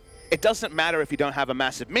comp, it doesn't matter if you don't have a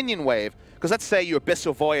massive minion wave, because let's say you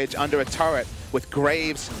Abyssal Voyage under a turret with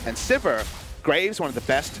Graves and Sivir. Graves, one of the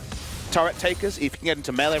best turret takers. If you can get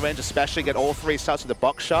into melee range, especially get all 3 starts with a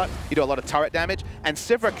box shot, you do a lot of turret damage. And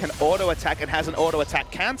Sivir can auto-attack and has an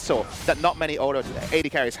auto-attack cancel that not many auto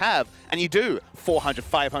AD carries have. And you do 400,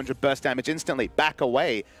 500 burst damage instantly. Back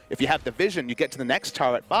away. If you have the vision, you get to the next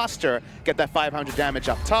turret faster, get that 500 damage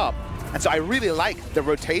up top. And so I really like the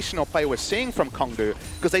rotational play we're seeing from Kongdoo,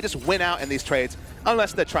 because they just win out in these trades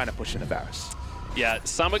unless they're trying to push in Varus. Yeah,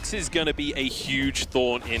 Samux is going to be a huge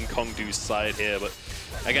thorn in Kongdoo's side here, but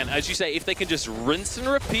again, as you say, if they can just rinse and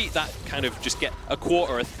repeat that, kind of just get a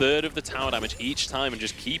quarter, a third of the tower damage each time and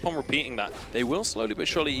just keep on repeating that, they will slowly but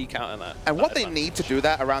surely eke out on that. And what they need to do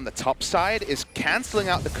that around the top side is cancelling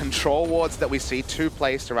out the control wards that we see 2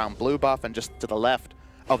 placed around blue buff and just to the left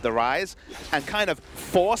of the Ryze, and kind of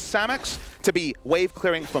force Samux to be wave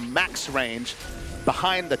clearing from max range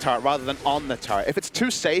behind the turret rather than on the turret. If it's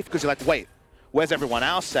too safe because you're like, wait, where's everyone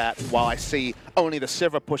else at while I see only the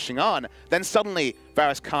Sivir pushing on, then suddenly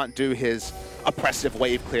Varus can't do his oppressive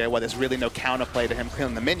wave clear where there's really no counterplay to him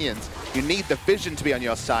clearing the minions. You need the vision to be on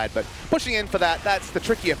your side, but pushing in for that, that's the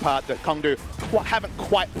trickier part that Kongdoo haven't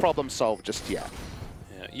quite problem solved just yet.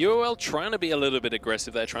 Yeah, UOL trying to be a little bit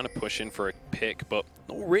aggressive there, trying to push in for a pick, but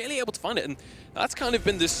not really able to find it. And that's kind of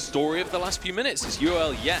been the story of the last few minutes. Is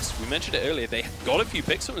UOL, yes, we mentioned it earlier, they got a few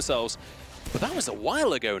picks for themselves. But that was a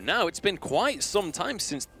while ago now. It's been quite some time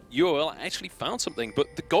since UOL actually found something.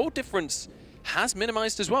 But the gold difference has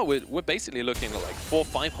minimized as well. We're basically looking at like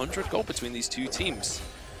 400-500 gold between these two teams.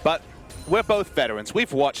 But we're both veterans.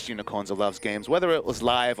 We've watched Unicorns of Love's games, whether it was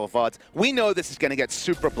live or VoDs. We know this is going to get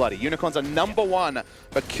super bloody. Unicorns are #1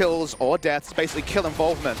 for kills or deaths, basically kill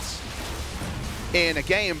involvements in a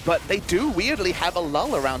game, but they do weirdly have a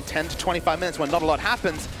lull around 10 to 25 minutes when not a lot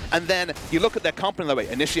happens, and then you look at their company, the way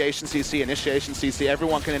initiation CC,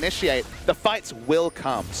 everyone can initiate. The fights will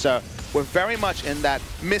come, so we're very much in that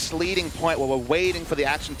misleading point where we're waiting for the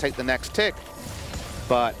action to take the next tick,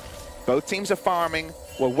 but both teams are farming.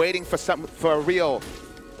 We're waiting for a real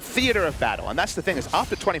theater of battle, and that's the thing, is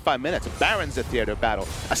after 25 minutes, Baron's a theater of battle,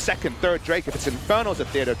 a second, third Drake, if it's Inferno's a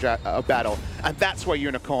theater of battle, and that's where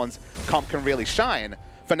Unicorns comp can really shine.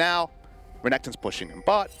 For now, Renekton's pushing in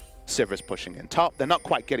bot, Sivir's pushing in top. They're not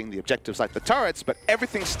quite getting the objectives like the turrets, but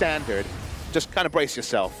everything's standard. Just kind of brace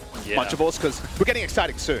yourself, Munchables, because we're getting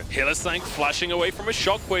exciting soon. Hylissang flashing away from a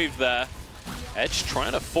shockwave there. Edge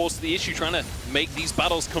trying to force the issue, trying to make these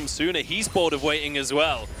battles come sooner. He's bored of waiting as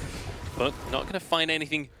well. But not going to find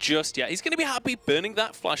anything just yet. He's going to be happy burning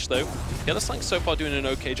that flash, though. Hylissang so far doing an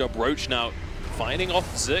okay job. Roach now fighting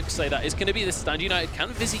off Xerxes. That is going to be the stand. United, can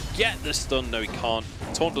Vizzy get the stun? No, he can't.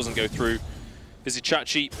 Taunt doesn't go through.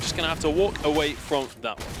 Vizicsacsi just going to have to walk away from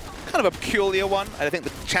that one. Kind of a peculiar one. I think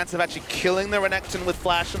the chance of actually killing the Renekton with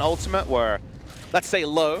flash and ultimate were, let's say,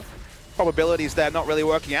 low. Probabilities there not really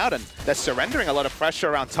working out, and they're surrendering a lot of pressure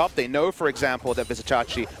around top. They know, for example, that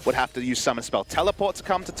Vizicsacsi would have to use summon spell teleport to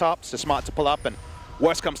come to top, so smart to pull up, and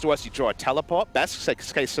worst comes to worst, you draw a teleport. Best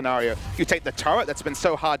case scenario, you take the turret that's been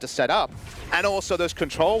so hard to set up, and also those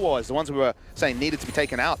control wards, the ones we were saying needed to be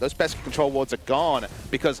taken out. Those best control wards are gone,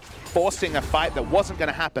 because forcing a fight that wasn't going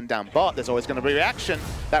to happen down bot, there's always going to be a reaction.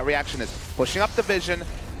 That reaction is pushing up the vision,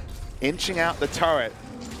 inching out the turret.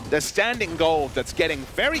 There's standing gold that's getting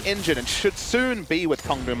very injured and should soon be with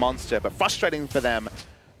Kongdoo Monster, but frustrating for them.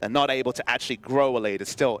 They're not able to actually grow a lead.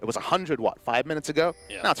 It's still, it was 100, what, 5 minutes ago?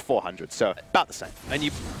 Yeah. Now it's 400, so about the same. And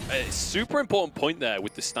a super important point there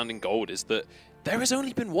with the standing gold is that there has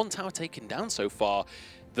only been one tower taken down so far.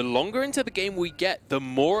 The longer into the game we get, the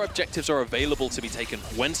more objectives are available to be taken.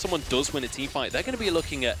 When someone does win a team fight, they're going to be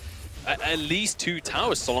looking at least 2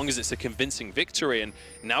 towers, so long as it's a convincing victory. And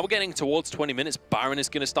now we're getting towards 20 minutes. Baron is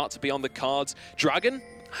going to start to be on the cards. Dragon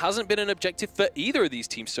hasn't been an objective for either of these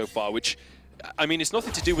teams so far, which, I mean, it's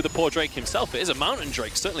nothing to do with the poor Drake himself. It is a Mountain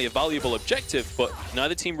Drake, certainly a valuable objective, but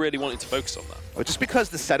neither team really wanted to focus on that. Well, just because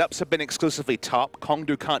the setups have been exclusively top,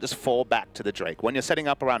 Kongdoo can't just fall back to the Drake. When you're setting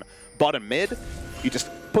up around bottom mid, you just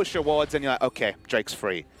push your wards and you're like, okay, Drake's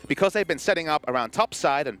free. Because they've been setting up around top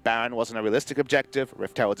side and Baron wasn't a realistic objective,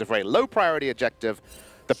 Rift Herald's a very low priority objective,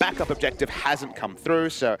 the backup objective hasn't come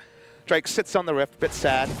through, so Drake sits on the Rift, a bit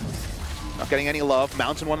sad. Not getting any love.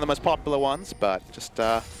 Mountain, one of the most popular ones, but just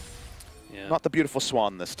not the beautiful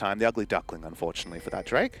swan this time. The ugly duckling, unfortunately, for that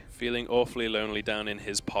Drake. Feeling awfully lonely down in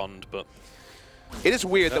his pond, but... It is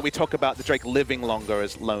weird that we talk about the Drake living longer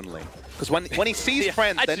as lonely. Because when he sees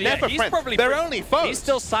friends, they're never friends. They're only foes. He's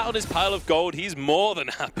still sat on his pile of gold. He's more than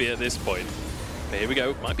happy at this point. But here we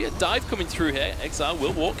go. Might be a dive coming through here. Exile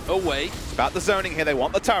will walk away. It's about the zoning here. They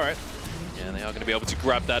want the turret. Yeah, they are going to be able to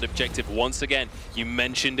grab that objective once again. You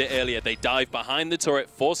mentioned it earlier. They dive behind the turret,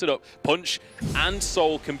 force it up. Punch and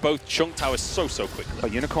Soul can both chunk towers so quickly.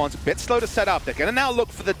 But Unicorn's a bit slow to set up. They're going to now look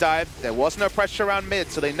for the dive. There was no pressure around mid,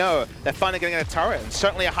 so they know they're finally getting a turret, and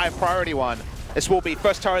certainly a high priority one. This will be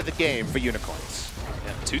first turret of the game for Unicorns.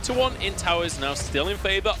 Yeah, 2-1 in towers, now still in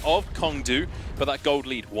favor of Kongdoo, but that gold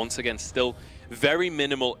lead, once again, still very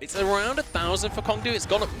minimal. It's around 1,000 for Kongdoo. It's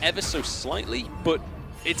gone up ever so slightly, but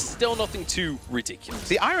it's still nothing too ridiculous.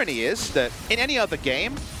 The irony is that in any other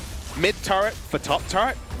game, mid-turret for top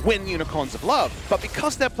turret win Unicorns of Love. But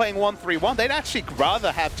because they're playing 1-3-1, they'd actually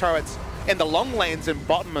rather have turrets in the long lanes in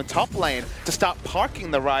bottom and top lane to start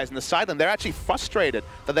parking the Rise and the side lane. They're actually frustrated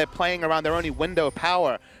that they're playing around their only window of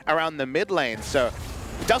power around the mid lane. So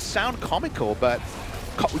it does sound comical, but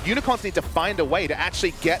Unicorns need to find a way to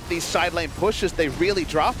actually get these side lane pushes they really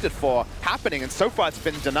drafted for happening, and so far it's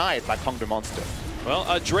been denied by Kongdoo Monster.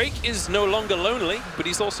 Well, Drake is no longer lonely, but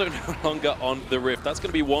he's also no longer on the Rift. That's going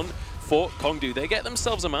to be one for Kongdoo. They get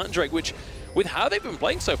themselves a Mountain Drake, which, with how they've been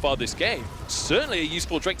playing so far this game, certainly a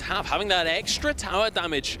useful Drake to have. Having that extra tower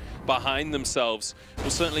damage behind themselves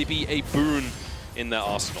will certainly be a boon in their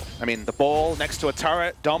arsenal. I mean, the ball next to a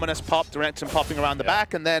turret, Dominus popped, Renekton popping around the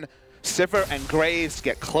back, and then Sivir and Graves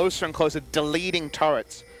get closer and closer, deleting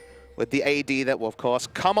turrets with the AD that will, of course,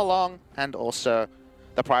 come along, and also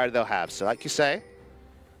the priority they'll have. So like you say,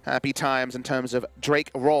 happy times in terms of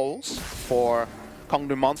Drake rolls for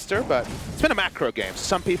Kongdoo Monster, but it's been a macro game.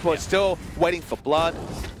 Some people are still waiting for blood.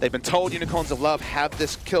 They've been told Unicorns of Love have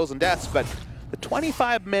this kills and deaths, but the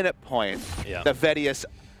 25-minute point that VoDs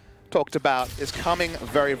talked about is coming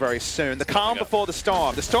very, very soon. The calm before the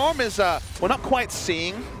storm. The storm is, we're not quite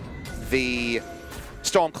seeing the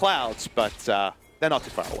storm clouds, but they're not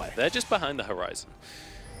too far away. They're just behind the horizon.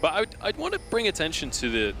 But I'd want to bring attention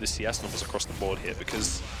to the CS numbers across the board here,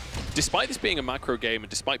 because despite this being a macro game and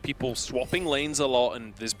despite people swapping lanes a lot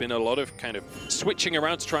and there's been a lot of kind of switching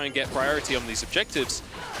around to try and get priority on these objectives,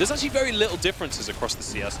 there's actually very little differences across the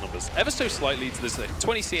CS numbers. Ever so slightly, there's a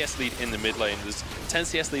 20 CS lead in the mid lane, there's 10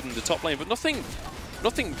 CS lead in the top lane, but nothing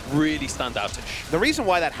really standoutish. The reason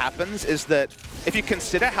why that happens is that if you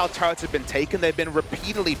consider how turrets have been taken, they've been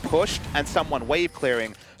repeatedly pushed and someone wave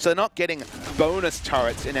clearing, so they're not getting bonus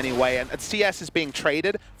turrets in any way, and CS is being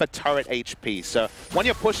traded for turret HP. So when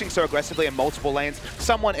you're pushing so aggressively in multiple lanes,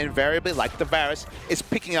 someone invariably, like the Varus, is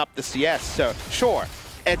picking up the CS. So sure,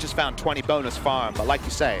 Edge has found 20 bonus farm, but like you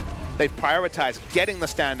say, they've prioritized getting the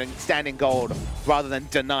standing gold rather than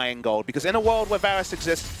denying gold, because in a world where Varus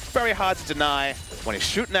exists, very hard to deny when he's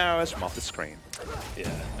shooting arrows from off the screen. Yeah,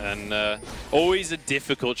 and always a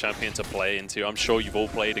difficult champion to play into. I'm sure you've all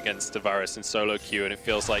played against Varus in solo queue, and it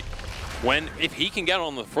feels like if he can get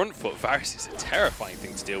on the front foot, Varus is a terrifying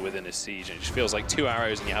thing to deal with in a siege, and it just feels like 2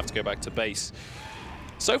 arrows and you have to go back to base.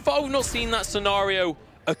 So far, we've not seen that scenario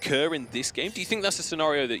occur in this game. Do you think that's a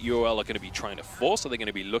scenario that UOL are going to be trying to force? Are they going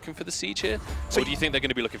to be looking for the siege here? Or do you think they're going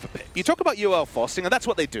to be looking for picks? You talk about UOL forcing, and that's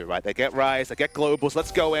what they do, right? They get Rise, they get Globals,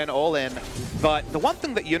 let's go in, all in. But the one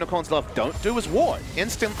thing that Unicorns Love don't do is ward.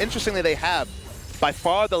 Interestingly, they have by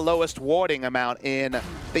far the lowest warding amount in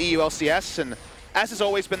the EULCS, and as has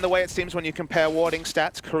always been the way it seems when you compare warding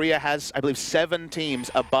stats, Korea has, I believe, 7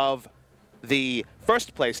 teams above the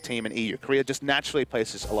first place team in EU. Korea just naturally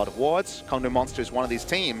places a lot of wards. Kongdoo Monster is one of these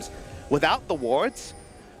teams. Without the wards,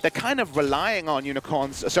 they're kind of relying on on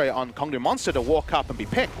Kongdoo Monster to walk up and be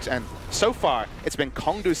picked. And so far, it's been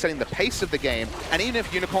Kongdoo setting the pace of the game. And even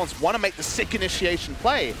if Unicorns want to make the sick initiation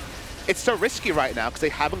play, it's so risky right now because they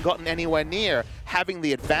haven't gotten anywhere near having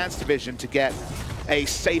the advanced vision to get a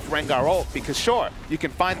safe Rengar ult, because sure, you can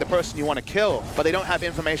find the person you want to kill, but they don't have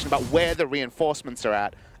information about where the reinforcements are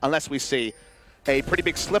at, unless we see a pretty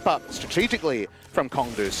big slip-up strategically from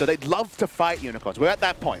Kongdoo. So they'd love to fight Unicorns. We're at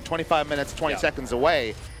that point, 25 minutes, 20 seconds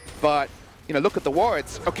away, but you know, look at the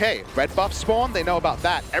wards. Okay, red buff spawn, they know about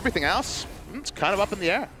that. Everything else, it's kind of up in the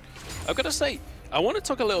air. I've got to say, I want to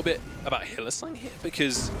talk a little bit about Hylissang here,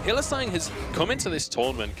 because Hylissang has come into this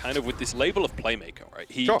tournament kind of with this label of playmaker, right?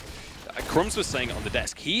 Crumbs was saying it on the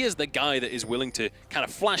desk, he is the guy that is willing to kind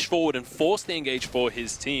of flash forward and force the engage for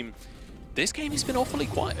his team. This game has been awfully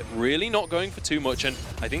quiet, really not going for too much, and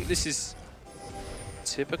I think this is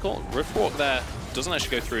typical. Riftwalk there doesn't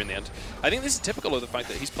actually go through in the end. I think this is typical of the fact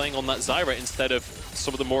that he's playing on that Zyra instead of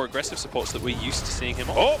some of the more aggressive supports that we're used to seeing him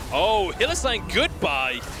on. Oh, Hylissang,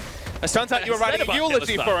 goodbye! It turns out you were writing a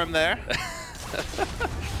eulogy for him there.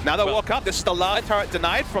 Now they'll walk up. This is the last turret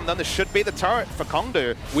denied from them. This should be the turret for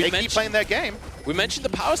Kongdoo. They keep playing their game. We mentioned the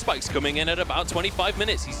power spikes coming in at about 25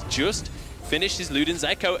 minutes. He's just finished his Luden's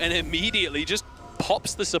Echo and immediately just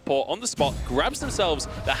pops the support on the spot, grabs themselves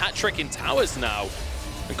the hat trick in towers now.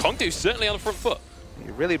 And Kongdoo's certainly on the front foot. He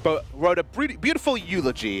really wrote a beautiful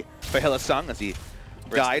eulogy for Hylissang as he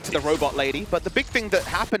died to the robot lady. But the big thing that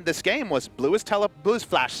happened this game was Blue's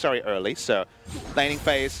flash early, so laning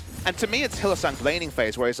phase. And to me, it's Hylissang's laning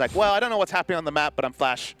phase, where he's like, well, I don't know what's happening on the map, but I'm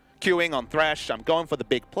flash queuing on Thresh. I'm going for the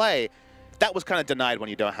big play. That was kind of denied when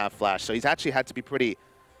you don't have flash. So he's actually had to be pretty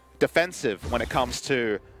defensive when it comes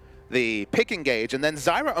to the pick engage. And then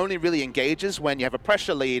Zyra only really engages when you have a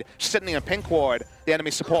pressure lead, sitting in a pink ward, the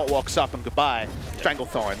enemy support walks up and goodbye, Strangle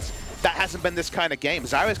Thorns. That hasn't been this kind of game.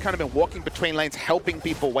 Zyra's kind of been walking between lanes, helping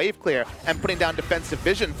people wave clear and putting down defensive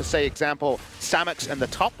vision for, say, example, Samux in the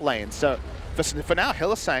top lane. So for now,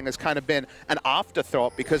 Hylissang has kind of been an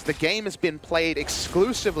afterthought because the game has been played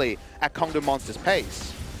exclusively at Kongdoo Monster's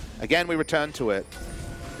pace. Again, we return to it.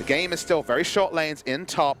 The game is still very short lanes, in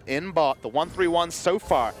top, in bot. The 1-3-1 so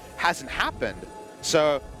far hasn't happened.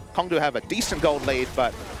 So Kongdoo have a decent gold lead,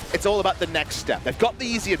 but it's all about the next step. They've got the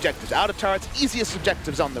easy objectives. Out of turrets, easiest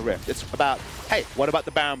objectives on the Rift. It's about, hey, what about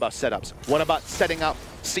the Baron buff setups? What about setting up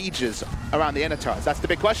sieges around the inner turrets? That's the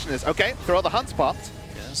big question is, okay, throw all the hunts popped.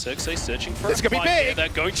 Xerxes searching for it's gonna be big. They're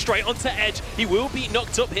going straight onto Edge. He will be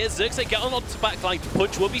knocked up here. Xerxes get on onto backline.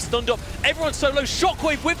 Punch will be stunned up. Everyone's solo.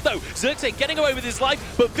 Shockwave whip though. Xerxes getting away with his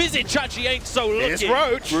life, but Visage actually ain't so lucky. Here's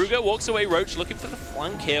Roach. Ruger walks away. Roach looking for the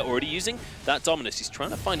flank here, already using that Dominus. He's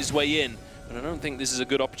trying to find his way in. And I don't think this is a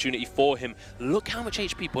good opportunity for him. Look how much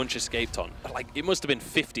HP Punch escaped on. Like, it must have been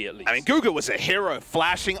 50 at least. I mean, Kongdoo was a hero,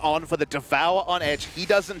 flashing on for the Devour on Edge. He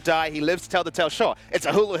doesn't die. He lives to tell the tale. Sure, it's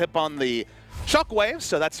a hula hip on the Shockwave,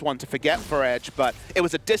 so that's one to forget for Edge, but it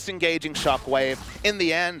was a disengaging Shockwave. In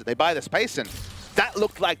the end, they buy the space, and that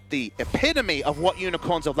looked like the epitome of what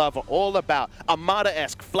Unicorns of Love are all about.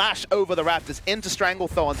 Armada-esque flash over the Raptors into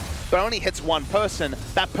Stranglethorns, but only hits one person.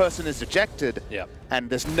 That person is ejected, and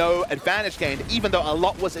there's no advantage gained, even though a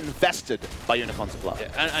lot was invested by Unicorns of Love.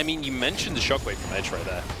 Yeah, and I mean, you mentioned the Shockwave from Edge right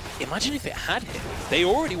there. Imagine if it had hit. They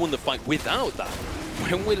already won the fight without that.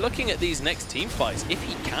 When we're looking at these next team fights, if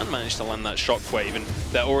he can manage to land that Shockwave and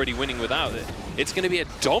they're already winning without it, it's going to be a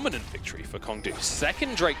dominant victory for Kongdoo.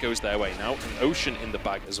 Second Drake goes their way now, an Ocean in the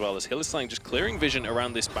bag as well as Hylissang just clearing vision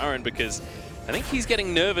around this Baron because I think he's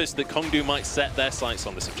getting nervous that Kongdoo might set their sights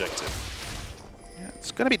on this objective. Yeah,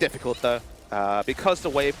 it's going to be difficult though, because the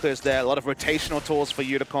wave clears there, a lot of rotational tools for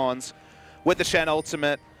Unicorns. With the Shen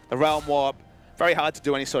ultimate, the Realm Warp, very hard to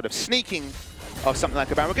do any sort of sneaking or something like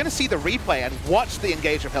that. We're going to see the replay and watch the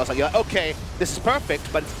engagement of Hylissang. You're like, okay, this is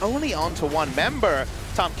perfect, but it's only on to one member.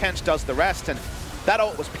 Tom Kench does the rest, and that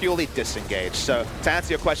ult was purely disengaged. So to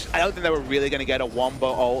answer your question, I don't think they were really going to get a Wombo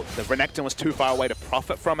ult. The Renekton was too far away to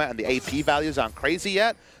profit from it, and the AP values aren't crazy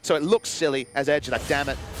yet. So it looks silly as Edge, like, damn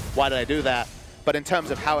it, why did I do that? But in terms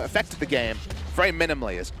of how it affected the game, very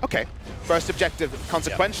minimally is, okay, first objective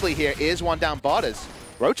consequentially here is one down borders.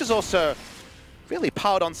 Roach is also really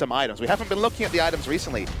piled on some items. We haven't been looking at the items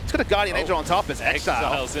recently. He's got a Guardian Angel on top as Exile.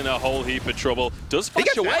 Exile's in a whole heap of trouble. Does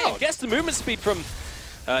flash away, gets the movement speed from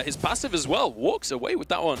his passive as well. Walks away with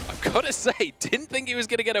that one. I've got to say, didn't think he was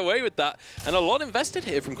going to get away with that. And a lot invested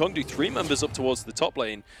here from Kongdoo. 3 members up towards the top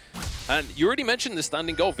lane. And you already mentioned the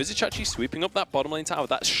standing goal. Visage actually sweeping up that bottom lane tower.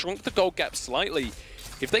 That shrunk the goal gap slightly.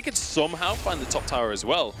 If they could somehow find the top tower as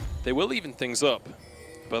well, they will even things up.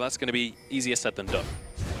 But that's going to be easier said than done.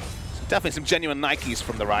 Definitely some genuine Nikes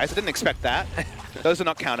from the Rise. I didn't expect that. Those are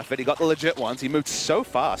not counterfeit. He got the legit ones. He moved so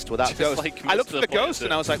fast without Ghost. Like I looked at the Ghost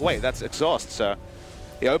and I was like, wait, that's Exhaust. So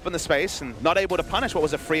he opened the space and not able to punish what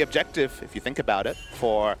was a free objective, if you think about it,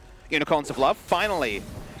 for Unicorns of Love. Finally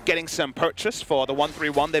getting some purchase for the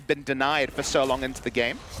 1-3-1 they've been denied for so long into the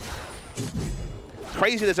game.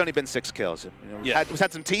 Crazy there's only been 6 kills. You know, we've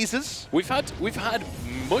had some teasers. We've had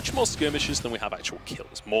much more skirmishes than we have actual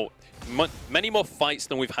kills. Many more fights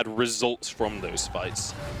than we've had results from those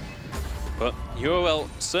fights. But UOL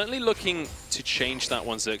certainly looking to change that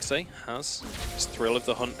one. Xerxes has his Thrill of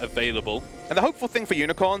the Hunt available. And the hopeful thing for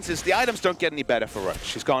Unicorns is the items don't get any better for Roach.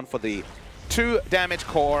 She's gone for the 2 damage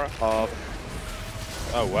core of...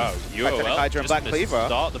 Oh wow, UOL Hydra and Black Cleaver.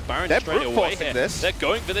 Start the Baron They're straight away here. this. They're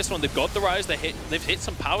going for this one. They've got the Rise. They've hit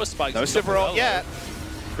some power spikes. No Silver ult yet.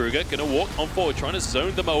 Kruger gonna walk on forward, trying to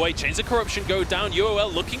zone them away. Chains of Corruption go down.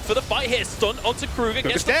 UOL looking for the fight here. Stun onto Kruger,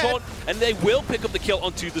 gets the taunt, and they will pick up the kill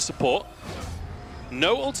onto the support.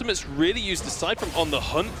 No ultimates really used aside from on the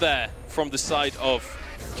hunt there from the side of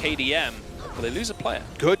KDM. But they lose a player.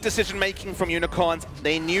 Good decision making from Unicorns.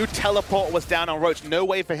 They knew teleport was down on Roach. No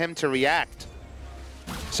way for him to react.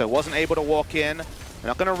 So wasn't able to walk in. They're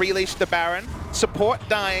not going to release the Baron. Support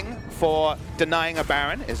dying for denying a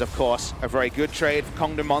Baron is, of course, a very good trade for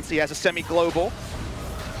Kongdoo Monster. He has a semi-global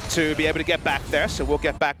to be able to get back there, so we'll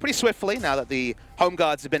get back pretty swiftly now that the home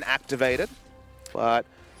guards have been activated. But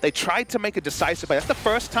they tried to make a decisive play. That's the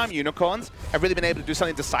first time Unicorns have really been able to do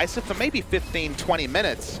something decisive for maybe 15, 20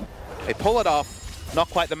 minutes. They pull it off, not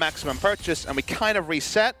quite the maximum purchase, and we kind of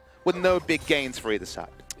reset with no big gains for either side.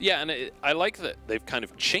 Yeah, and I like that they've kind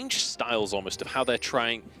of changed styles almost of how they're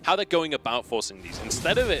going about forcing these.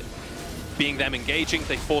 Instead of it being them engaging,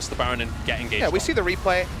 they force the Baron and get engaged. Yeah, we see the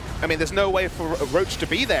replay. I mean, there's no way for Roach to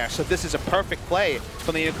be there, so this is a perfect play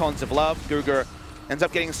from the Unicorns of Love. Guger ends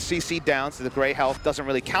up getting CC'd down, so the gray health doesn't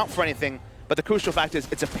really count for anything. But the crucial fact is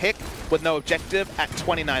it's a pick with no objective at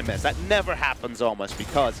 29 minutes. That never happens almost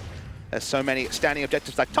because there's so many standing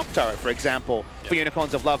objectives like top turret, for example, for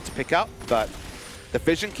Unicorns of Love to pick up. But the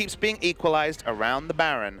vision keeps being equalized around the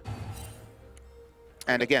Baron.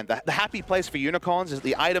 And again, the happy place for Unicorns is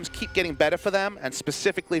the items keep getting better for them, and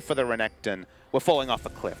specifically for the Renekton, we're falling off a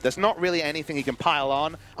cliff. There's not really anything he can pile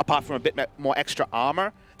on, apart from a bit more extra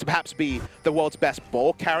armor, to perhaps be the world's best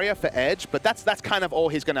ball carrier for Edge, but that's kind of all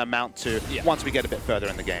he's going to amount to once we get a bit further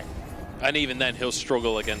in the game. And even then, he'll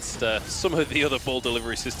struggle against some of the other ball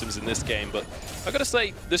delivery systems in this game. But I've got to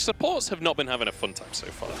say, the supports have not been having a fun time so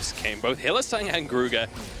far this game. Both Hylissang and Kruger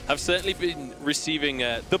have certainly been receiving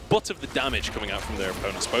the butt of the damage coming out from their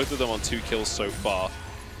opponents. Both of them on 2 kills so far.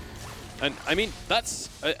 And, I mean, that's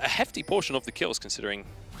a hefty portion of the kills, considering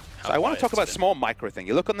So I want to talk about a small micro thing.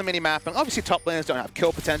 You look on the mini-map, and obviously top laners don't have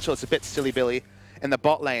kill potential. It's a bit silly-billy in the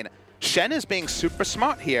bot lane. Shen is being super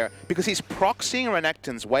smart here because he's proxying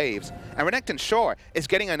Renekton's waves. And Renekton, sure, is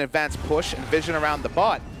getting an advanced push and vision around the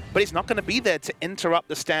bot, but he's not going to be there to interrupt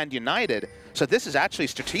the stand united. So this is actually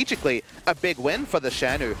strategically a big win for the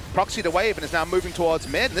Shen, who proxied a wave and is now moving towards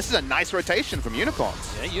mid. And this is a nice rotation from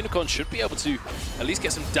Unicorns. Yeah, Unicorn should be able to at least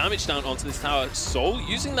get some damage down onto this tower. Soul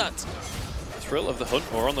using that Thrill of the Hunt,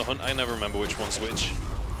 or On the Hunt, I never remember which one's which.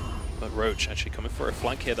 But Roach actually coming for a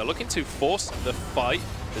flank here. They're looking to force the fight.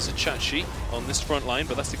 There's a Chachi on this front line,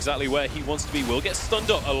 but that's exactly where he wants to be. Will get stunned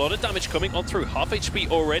up. A lot of damage coming on through. Half HP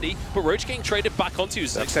already, but Roach getting traded back onto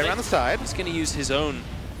his Stay around the side. He's going to use his own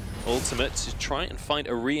ultimate to try and find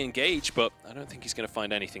a re-engage, but I don't think he's going to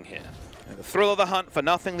find anything here. And the Thrill of the Hunt for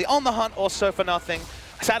nothing. The On the Hunt also for nothing.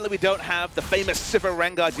 Sadly, we don't have the famous Sivir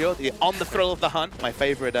Rengar duo, the On the Thrill of the Hunt, my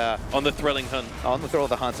favorite. On the Thrilling Hunt. On the Thrill of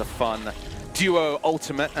the Hunt's a fun duo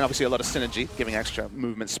ultimate, and obviously a lot of synergy, giving extra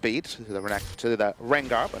movement speed to the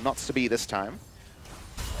Rengar, but not to be this time.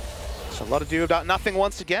 So a lot of duo about nothing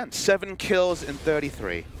once again. 7 kills in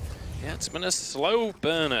 33. Yeah, it's been a slow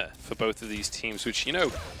burner for both of these teams, which, you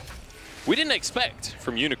know, we didn't expect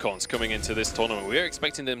from Unicorns coming into this tournament. We were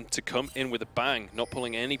expecting them to come in with a bang, not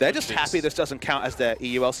pulling any They're punches. just happy this doesn't count as their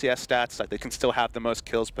EU LCS stats. Like, they can still have the most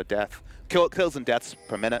kills per death, kills and deaths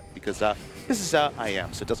per minute, because this is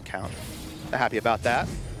IEM, so it doesn't count. They're happy about that.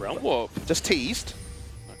 Realm Warp. Just teased.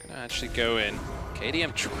 Not going to actually go in.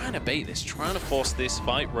 KDM trying to bait this, trying to force this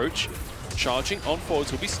fight. Roach charging on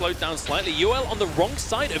forwards will be slowed down slightly. UL on the wrong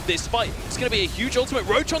side of this fight. It's going to be a huge ultimate.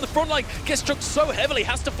 Roach on the front line gets struck so heavily,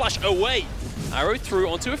 has to flash away. Arrow through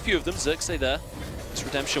onto a few of them. Xerxes there. This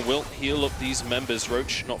redemption will heal up these members.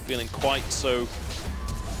 Roach not feeling quite so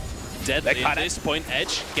deadly at this point.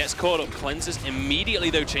 Edge gets caught up, cleanses immediately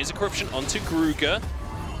though. Chains of Corruption onto Gruger.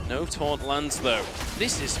 No taunt lands though.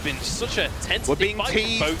 This has been such a tense fight. We're being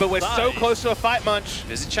teased, but we're so close to a fight, Munch.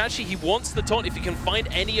 There's a Chachi, he wants the taunt if he can find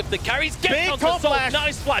any of the carries. Big Gets onto Sol,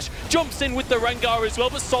 nice flash. Jumps in with the Rengar as well,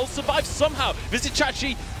 but Sol survives somehow. Visit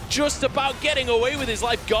Chachi just about getting away with his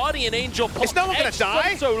life. Guardian Angel pops. Is no one gonna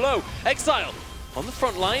die? So low. Exile on the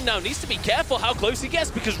front line now needs to be careful how close he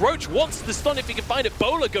gets because Roach wants the stun if he can find it.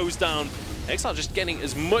 Bola goes down. Exile just getting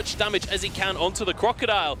as much damage as he can onto the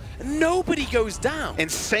Crocodile. Nobody goes down.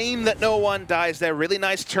 Insane that no one dies there. Really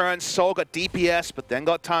nice turn. Sol got DPS, but then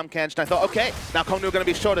got Tahm Kench. And I thought, okay, now Kongdoo are going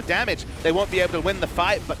to be short of damage. They won't be able to win the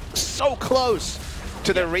fight, but so close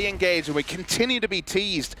to the re-engage. And we continue to be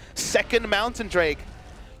teased. Second Mountain Drake.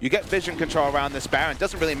 You get vision control around this Baron.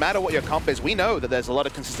 Doesn't really matter what your comp is. We know that there's a lot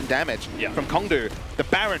of consistent damage from Kongdoo. The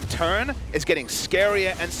Baron turn is getting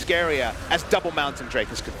scarier and scarier as double Mountain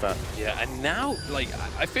Drake is confirmed. Yeah, and now, like,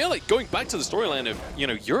 I feel like going back to the storyline of, you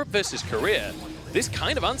know, Europe versus Korea, this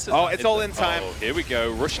kind of answers. Oh, it's all in time. Oh, here we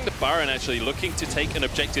go. Rushing the Baron, actually looking to take an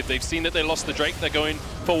objective. They've seen that they lost the Drake. They're going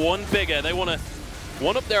for one bigger. They want to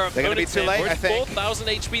one up their opponent. They're going to be too late, I think. 4,000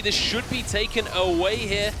 HP. This should be taken away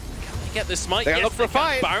here. Get the smite. They're gonna look for a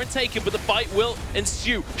fight. Baron taken, but the fight will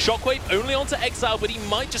ensue. Shockwave only onto Exile, but he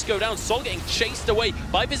might just go down. Sol getting chased away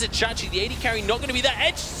by Visit Chachi. The AD carry not going to be there.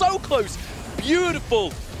 Edge so close.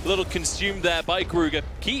 Beautiful little consumed there by Gruger.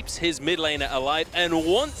 Keeps his mid laner alive. And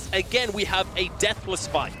once again, we have a deathless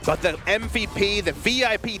fight. But the MVP, the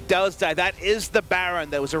VIP does die. That is the Baron.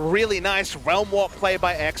 There was a really nice Realm Walk play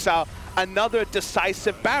by Exile. Another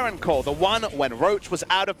decisive Baron call. The one when Roach was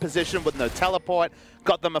out of position with no teleport.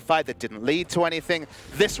 Got them a fight that didn't lead to anything.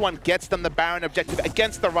 This one gets them the Baron objective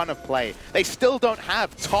against the run of play. They still don't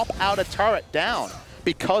have top outer turret down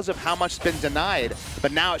because of how much has been denied.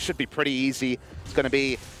 But now it should be pretty easy. It's going to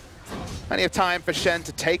be plenty of time for Shen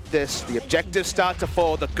to take this. The objectives start to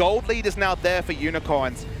fall. The gold lead is now there for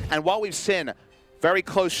Unicorns. And while we've seen very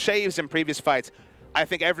close shaves in previous fights, I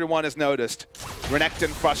think everyone has noticed Renekton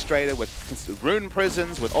frustrated with rune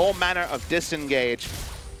prisons, with all manner of disengage.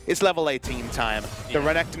 It's level 18 time. The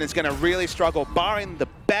Renekton is going to really struggle, barring the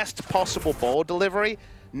best possible ball delivery.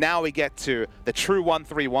 Now we get to the true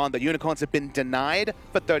 1-3-1 that Unicorns have been denied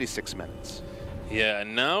for 36 minutes. Yeah,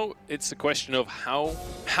 and now it's a question of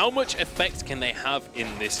how much effect can they have in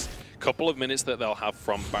this couple of minutes that they'll have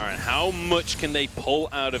from Baron? How much can they pull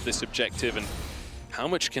out of this objective, and how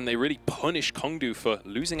much can they really punish Kongdoo for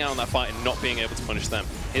losing out on that fight and not being able to punish them?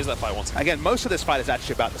 Here's that fight once again. Again, most of this fight is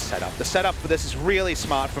actually about the setup. The setup for this is really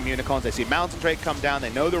smart from Unicorns. They see Mountain Drake come down,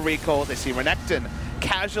 they know the recall, they see Renekton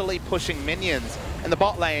casually pushing minions in the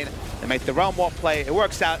bot lane. They make the Realm Walk play, it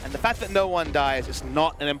works out, and the fact that no one dies is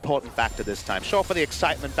not an important factor this time. Sure for the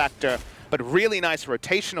excitement factor, but really nice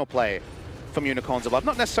rotational play from Unicorns above.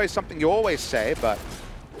 Not necessarily something you always say, but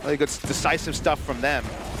really good decisive stuff from them.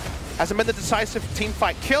 hasn't been the decisive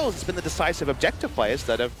teamfight kills, it's been the decisive objective players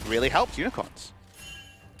that have really helped Unicorns.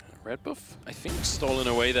 Red buff, I think, stolen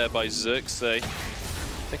away there by Xerxes. I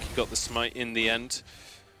think he got the smite in the end.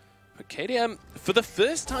 But KDM, for the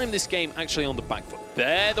first time this game, actually on the back foot.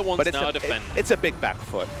 They're the ones now defending. It's a big back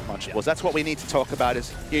foot, Munchables. Yeah. That's what we need to talk about.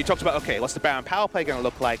 Is you talked about, okay, what's the Baron power play going to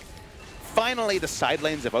look like? Finally, the side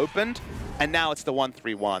lanes have opened, and now it's the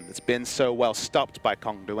 1-3-1 that's been so well stopped by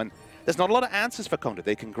Kongdoo. And there's not a lot of answers for Kongdoo.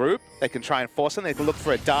 They can group, they can try and force them, they can look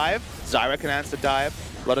for a dive. Zyra can answer dive.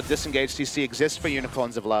 A lot of disengaged CC exists for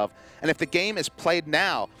Unicorns of Love. And if the game is played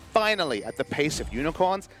now, finally, at the pace of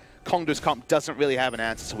Unicorns, Kongdoo's comp doesn't really have an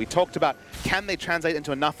answer. So we talked about, can they translate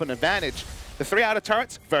into enough of an advantage? The 3 outer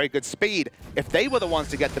turrets, very good speed. If they were the ones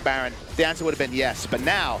to get the Baron, the answer would have been yes. But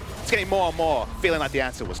now, it's getting more and more feeling like the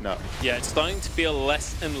answer was no. Yeah, it's starting to feel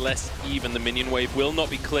less and less even. The minion wave will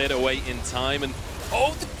not be cleared away in time. And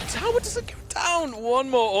oh, the tower doesn't go down.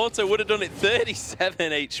 One more auto would have done it.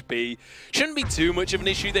 37 HP. Shouldn't be too much of an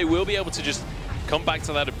issue. They will be able to just come back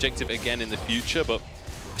to that objective again in the future. But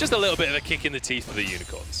just a little bit of a kick in the teeth for the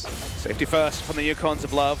Unicorns. Safety first from the Unicorns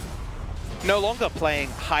of Love. No longer playing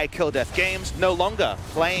high kill death games, no longer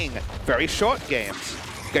playing very short games.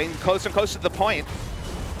 Getting closer and closer to the point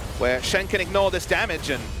where Shen can ignore this damage,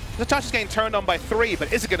 and the touch is getting turned on by 3,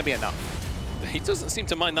 but is it going to be enough? He doesn't seem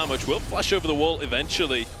to mind that much. Will flash over the wall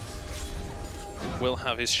eventually. Will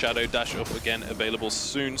have his shadow dash up again available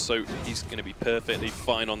soon, so he's going to be perfectly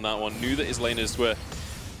fine on that one. Knew that his laners were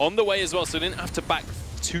on the way as well, so didn't have to back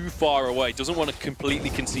too far away. Doesn't want to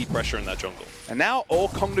completely concede pressure in that jungle. And now all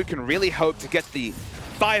Kongdoo can really hope to get the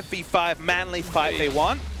 5v5 manly fight they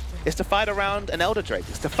want is to fight around an Elder Drake,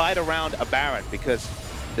 is to fight around a Baron, because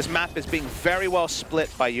this map is being very well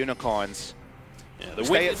split by Unicorns. Yeah,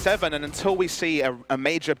 stay at 7, and until we see a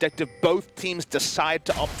major objective both teams decide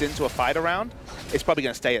to opt into a fight around, it's probably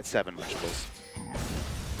going to stay at 7,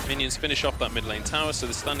 Munchables. Minions finish off that mid lane tower, so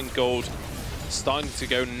the standing gold starting to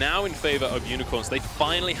go now in favor of Unicorns. They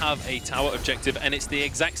finally have a tower objective, and it's the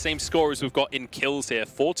exact same score as we've got in kills here.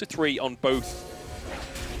 4-3 on both.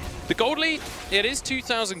 The gold lead, it is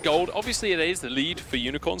 2,000 gold. Obviously, it is the lead for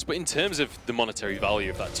Unicorns, but in terms of the monetary value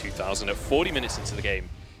of that 2,000 at 40 minutes into the game,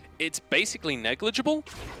 it's basically negligible.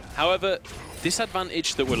 However, this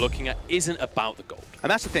advantage that we're looking at isn't about the gold. And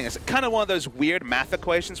that's the thing, it's kind of one of those weird math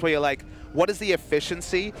equations where you're like, what is the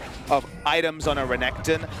efficiency of items on a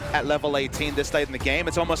Renekton at level 18 this late in the game?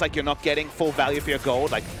 It's almost like you're not getting full value for your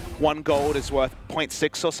gold. Like 1 gold is worth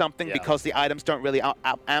 0.6 or something because the items don't really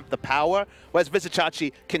amp the power. Whereas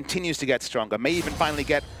Vizicsacsi continues to get stronger, may even finally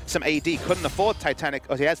get some AD. Couldn't afford Titanic,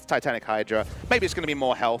 he has Titanic Hydra. Maybe it's going to be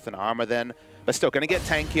more health and armor then, but still going to get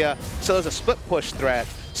tankier. So there's a split push threat.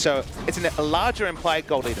 So it's a larger implied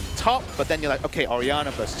gold lead in the top, but then you're like, okay,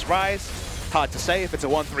 Orianna versus Ryze. Hard to say. If it's a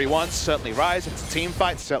 1-3-1, certainly Ryze. If it's a team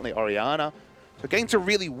fight, certainly Orianna. So getting to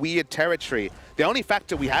really weird territory. The only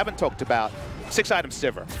factor we haven't talked about, 6-item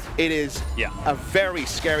Sivir. It is a very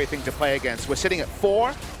scary thing to play against. We're sitting at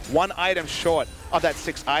 4, 1 item short of that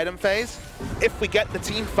 6-item phase. If we get the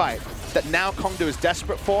team fight that now Kongdoo is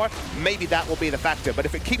desperate for, maybe that will be the factor. But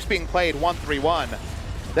if it keeps being played 1-3-1,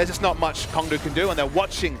 there's just not much Kongdoo can do, and they're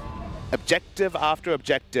watching objective after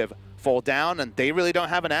objective fall down, and they really don't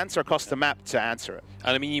have an answer across the map to answer it.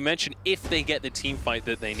 And I mean, you mentioned if they get the team fight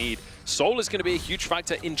that they need, Soul is going to be a huge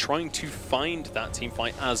factor in trying to find that team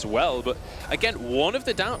fight as well. But again, one of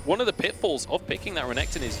the pitfalls of picking that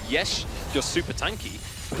Renekton is, yes, you're super tanky,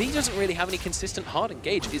 but he doesn't really have any consistent hard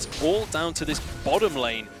engage. It's all down to this bottom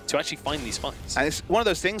lane to actually find these fights. And it's one of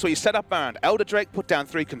those things where you set up around Elder Drake, put down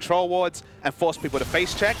 3 control wards, and force people to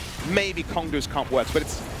face check. Maybe Kongdoo's comp works, but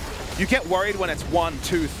you get worried when it's 1,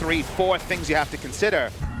 2, 3, 4 things you have to consider.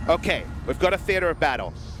 Okay, we've got a theater of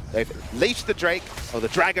battle. They've leashed the Drake, or the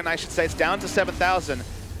Dragon, I should say. It's down to 7,000.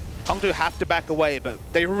 Kongdoo have to back away, but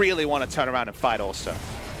they really want to turn around and fight also.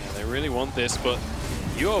 Yeah, they really want this, but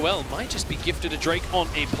UOL might just be gifted a Drake on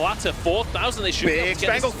a platter. 4,000, they should be able to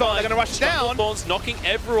get this. They're going to rush down. Stranglethorns knocking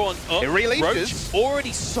everyone up. It releases. Roach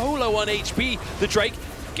already solo on HP. The Drake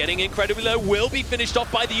getting incredibly low, will be finished off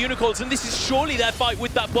by the Unicorns, and this is surely their fight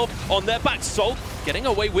with that buff on their back. Soul getting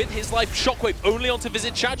away with his life. Shockwave only onto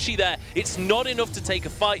Vizicsacsi there. It's not enough to take a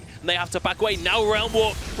fight, and they have to back away. Now Realm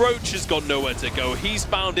Walk. Roach has got nowhere to go. He's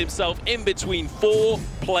found himself in between 4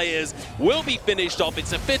 players. Will be finished off.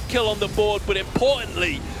 It's a 5th kill on the board, but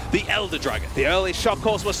importantly, the Elder Dragon. The early shot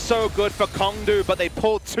calls were so good for Kongdoo, but they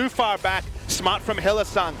pulled too far back. Smart from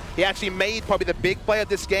Hylissang. He actually made probably the big play of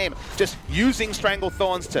this game, just using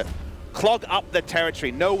Stranglethorns to clog up the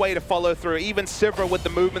territory. No way to follow through. Even Sivir with the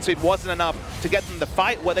movements, it wasn't enough to get them the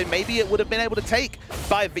fight where maybe it would have been able to take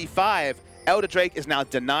 5v5 Elder Drake is now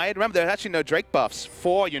denied. Remember, there's actually no Drake buffs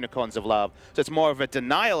for Unicorns of Love, so it's more of a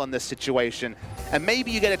denial in this situation. And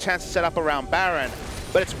maybe you get a chance to set up around Baron,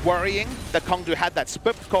 but it's worrying that Kongdoo had that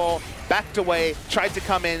split call, backed away, tried to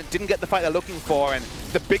come in, didn't get the fight they're looking for, and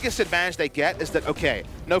the biggest advantage they get is that, okay,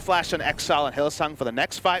 no flash on Exile and Hillsong for the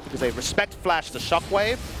next fight because they respect flash the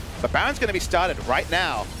Shockwave, but Baron's going to be started right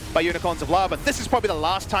now by Unicorns of Love, and this is probably the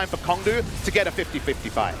last time for Kongdoo to get a 50-50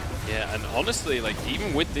 fight. Yeah, and honestly, like,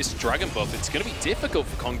 even with this Dragon buff, it's going to be difficult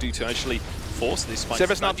for Kongdoo to actually force this fight.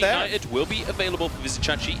 Sivir's not there. United will be available for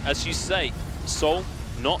Vizicachi, as you say. Soul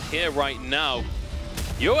not here right now.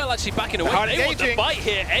 Yoel actually backing away. They want the fight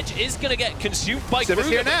here. Edge is going to get consumed by Kruger,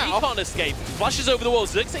 here but now. he can't escape. Flashes over the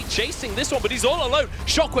walls. Zigzag chasing this one, but he's all alone.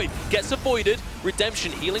 Shockwave gets avoided.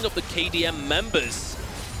 Redemption healing up the KDM members.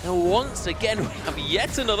 And once again, we have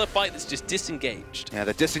yet another fight that's just disengaged. Yeah,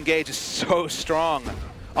 the disengage is so strong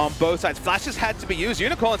on both sides. Flashes had to be used.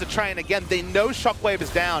 Unicorns are trying again. They know Shockwave is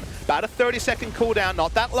down. About a 30-second cooldown.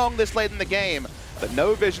 Not that long this late in the game, but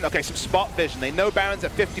no vision. Okay, some spot vision. They know Baron's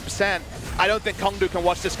at 50%. I don't think Kongdoo can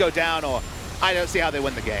watch this go down, or I don't see how they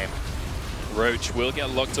win the game. Roach will get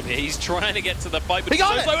locked up here. He's trying to get to the fight, but He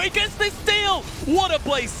got it! He gets the steal! What a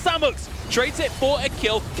play! Samux trades it for a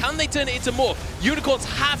kill. Can they turn it into more? Unicorns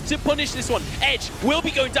have to punish this one. Edge will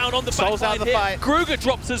be going down on the back line here. Fight. Kruger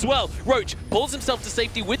drops as well. Roach pulls himself to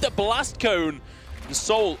safety with the blast cone. And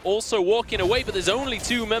Soul also walking away, but there's only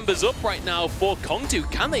 2 members up right now for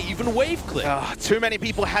Kongdoo. Can they even wave clip? Too many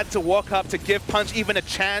people had to walk up to give Punch even a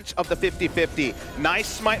chance of the 50-50. Nice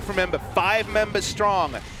smite from him, but 5 members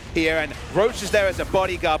strong here, and Roach is there as a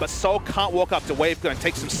bodyguard, but Soul can't walk up to wave and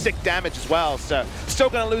take some sick damage as well, so still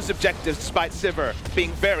going to lose objectives despite Sivir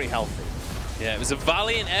being very healthy. Yeah, it was a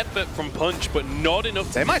valiant effort from Punch, but not enough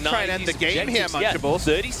to They might try and end the game here, Munchables.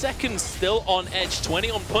 Yeah, 30 seconds still on Edge,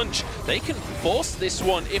 20 on Punch. They can force this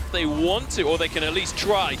one if they want to, or they can at least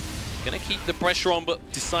try. Going to keep the pressure on, but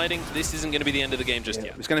deciding this isn't going to be the end of the game just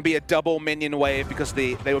yet. It's going to be a double minion wave because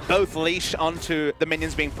they were both leash onto the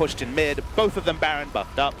minions being pushed in mid. Both of them Baron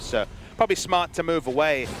buffed up, so probably smart to move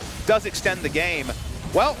away. Does extend the game.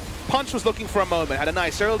 Well, Punch was looking for a moment. Had a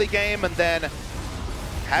nice early game and then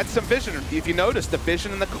had some vision. If you notice, the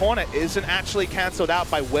vision in the corner isn't actually cancelled out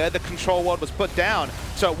by where the control ward was put down.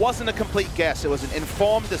 So it wasn't a complete guess. It was an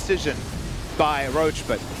informed decision by Roach,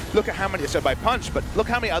 but look at how many, so by Punch, but look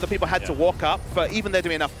how many other people had to walk up for even there to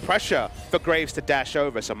be enough pressure for Graves to dash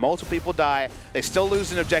over. So multiple people die, they still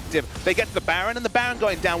lose an objective. They get to the Baron, and the Baron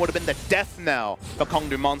going down would have been the death knell for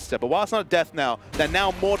Kongdoo Monster. But while it's not a death knell, they're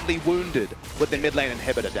now mortally wounded with the mid lane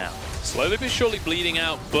inhibitor down. Slowly but surely bleeding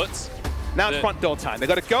out, but now it's front door time. They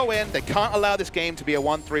got to go in. They can't allow this game to be a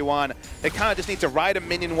 1-3-1. They kind of just need to ride a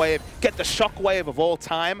minion wave, get the shock wave of all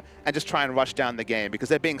time, and just try and rush down the game because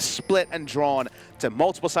they're being split and drawn to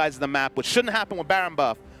multiple sides of the map, which shouldn't happen with Baron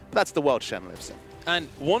buff, but that's the world Shen lives in. And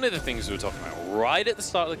one of the things we were talking about right at the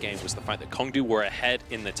start of the game was the fact that Kongdoo were ahead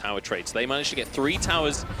in the tower trades. They managed to get 3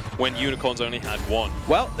 towers when Unicorns only had 1.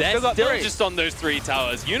 Well, they're still 3. just on those 3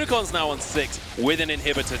 towers. Unicorns now on 6 with an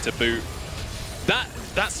inhibitor to boot.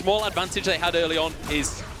 That small advantage they had early on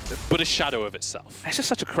is but a shadow of itself. It's just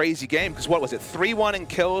such a crazy game because what was it? 3-1 in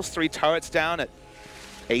kills, 3 turrets down at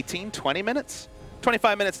 18, 20 minutes?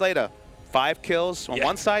 25 minutes later, 5 kills on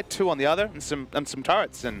one side, 2 on the other, and some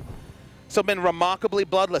turrets. And so been remarkably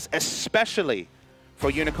bloodless, especially for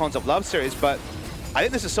Unicorns of Love series. But I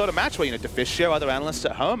think this is the sort of match where, you know, Deficio, other analysts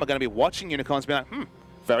at home are going to be watching Unicorns being like,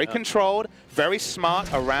 very controlled, very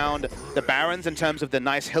smart around the Barons in terms of the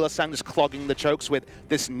nice Hillsong just clogging the chokes with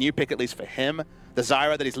this new pick, at least for him. The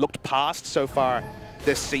Zyra that he's looked past so far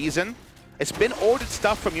this season. It's been ordered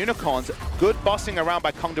stuff from Unicorns. Good bossing around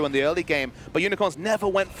by Kongdoo in the early game, but Unicorns never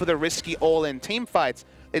went for the risky all-in team fights.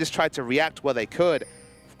 They just tried to react where they could.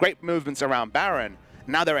 Great movements around Baron.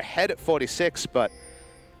 Now they're ahead at 46, but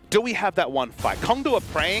do we have that one fight? Kongdoo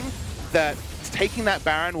are praying that taking that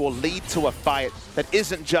Baron will lead to a fight that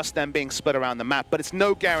isn't just them being split around the map, but it's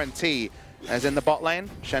no guarantee. As in the bot lane,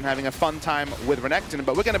 Shen having a fun time with Renekton,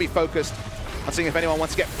 but we're going to be focused on seeing if anyone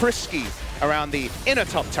wants to get frisky around the inner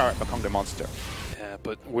top turret for Kongdoo Monster. Yeah,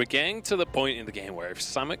 but we're getting to the point in the game where if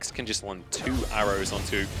Samux can just land 2 arrows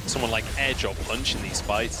onto someone like Edge or Punch in these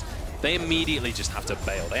fights, they immediately just have to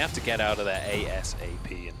bail. They have to get out of there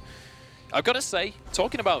ASAP. And I've got to say,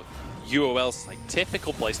 talking about UOL's like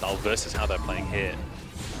typical playstyle versus how they're playing here,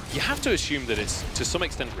 you have to assume that it's to some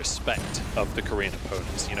extent respect of the Korean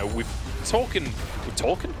opponents. You know, we've spoken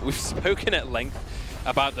at length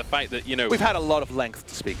about the fact that, you know, we've had a lot of length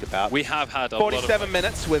to speak about. We have had a lot of 47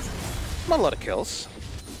 minutes with not a lot of kills.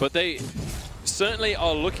 But certainly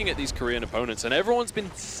are looking at these Korean opponents, and everyone's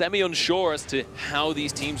been semi-unsure as to how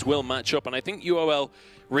these teams will match up. And I think UOL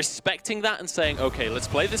respecting that and saying, okay, let's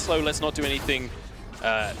play this slow, let's not do anything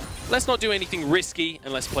risky,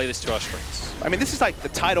 and let's play this to our strengths. I mean, this is like the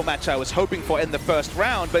title match I was hoping for in the first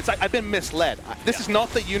round, but it's like I've been misled. This is not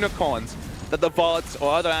the unicorns that the VoDs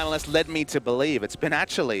or other analysts led me to believe. It's been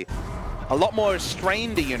actually a lot more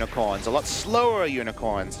restrained unicorns, a lot slower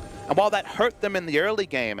unicorns. And while that hurt them in the early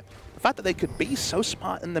game, the fact that they could be so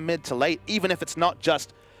smart in the mid to late, even if it's not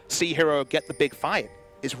just see hero get the big fight,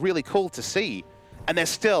 is really cool to see. And they're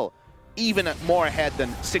still even more ahead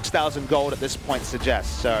than 6,000 gold at this point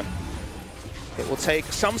suggests. So it will take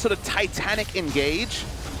some sort of titanic engage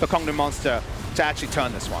for Kongdoo Monster to actually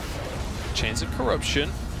turn this one. Chains of Corruption,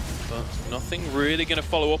 but nothing really going to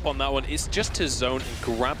follow up on that one. It's just to zone and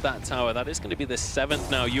grab that tower. That is going to be the 7th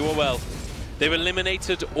now. UOL, they've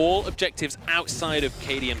eliminated all objectives outside of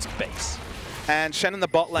KDM's base. And Shen in the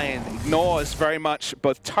bot lane ignores very much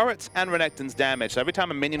both turrets and Renekton's damage. So every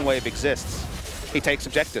time a minion wave exists, he takes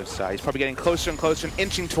objectives. He's probably getting closer and closer and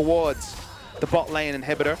inching towards the bot lane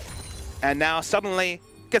inhibitor. And now suddenly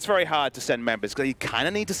gets very hard to send members because you kind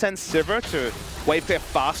of need to send Sivir to wave clear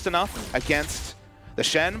fast enough against the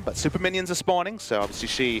Shen, but super minions are spawning, so obviously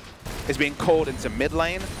she is being called into mid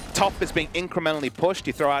lane. Top is being incrementally pushed.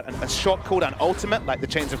 You throw out a short cooldown ultimate like the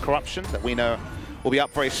Chains of Corruption that we know will be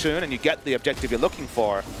up very soon, and you get the objective you're looking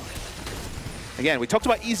for. Again, we talked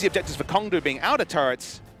about easy objectives for Kongdoo being out of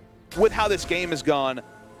turrets. With how this game has gone,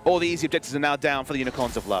 all the easy objectives are now down for the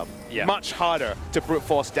Unicorns of Love. Yeah. Much harder to brute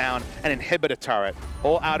force down an inhibitor turret.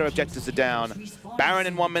 All outer objectives are down. Baron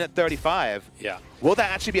in 1 minute 35. Yeah. Will that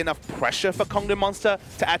actually be enough pressure for Kongdoo Monster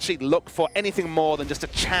to actually look for anything more than just a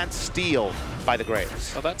chance steal by the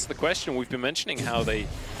Graves? Well, that's the question. We've been mentioning how they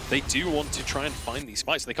do want to try and find these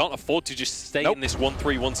fights. They can't afford to just stay in this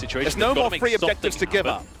 1-3-1 situation. There's no more free objectives to give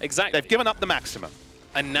up. Exactly. They've given up the maximum.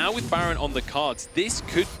 And now with Baron on the cards, this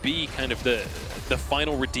could be kind of the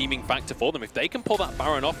final redeeming factor for them. If they can pull that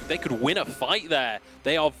Baron off, if they could win a fight there,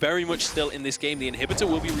 they are very much still in this game. The inhibitor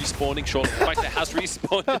will be respawning shortly. In fact, it has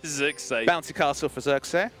respawned Xerxes. Bouncy castle for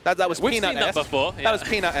Xerxes. That was We've seen Peanut-esque. that before. Yeah. That was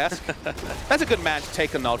Peanut-esque. That's a good man to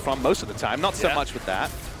take a nod from most of the time. Not so much with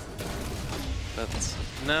that. But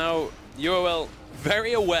now UOL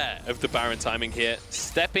very aware of the Baron timing here,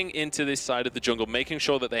 stepping into this side of the jungle, making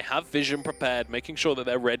sure that they have vision prepared, making sure that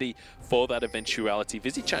they're ready for that eventuality.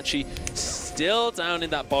 Vizicsacsi still down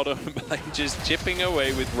in that bottom lane, just chipping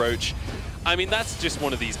away with Roach. I mean, that's just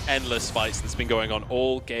one of these endless fights that's been going on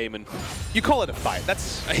all game, and you call it a fight.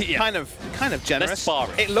 That's kind of generous.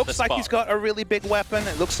 It looks like he's got a really big weapon.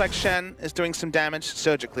 It looks like Shen is doing some damage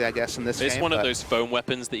surgically, I guess, in this game. It's one of those foam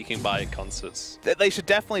weapons that you can buy at concerts. They should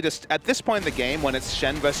definitely just, at this point in the game, when it's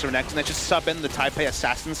Shen versus Renekton, they just sub in the Taipei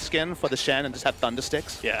Assassin skin for the Shen and just have Thunder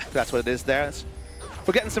Sticks. Yeah. That's what it is there.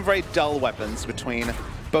 We're getting some very dull weapons between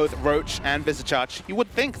both Roach and Vizicsacsi. You would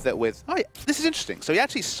think that with... Oh, yeah, this is interesting. So he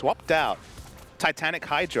actually swapped out Titanic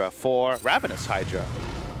Hydra for Ravenous Hydra,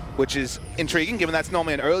 which is intriguing, given that's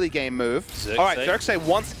normally an early game move. All right, Xerxes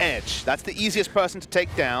wants Edge. That's the easiest person to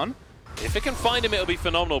take down. If it can find him, it'll be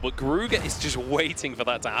phenomenal, but Gruger is just waiting for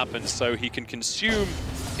that to happen so he can consume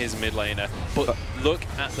his mid laner. But look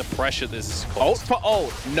at the pressure this is caused. Ult for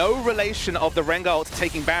ult. No relation of the Rengar ult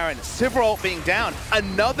taking Baron. Sivir ult being down.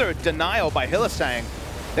 Another denial by Hylissang.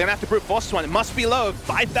 They're going to have to brute force this one. It must be low.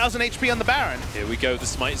 5,000 HP on the Baron. Here we go. The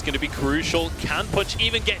smite is going to be crucial. Can Punch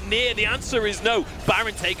even get near? The answer is no.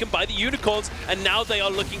 Baron taken by the Unicorns, and now they are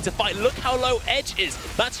looking to fight. Look how low Edge is.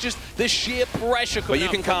 That's just the sheer pressure coming But you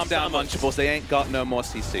can calm down, Munchables. They ain't got no more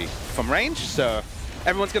CC from range, so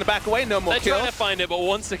everyone's going to back away. No more kills. They're trying to find it, but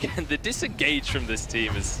once again, the disengage from this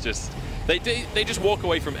team is just... They just walk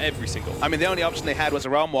away from every single... I mean, the only option they had was a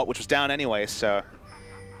Realm Warp, which was down anyway, so...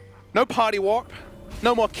 No Party Warp.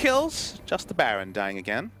 No more kills, just the Baron dying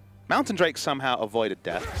again. Mountain Drake somehow avoided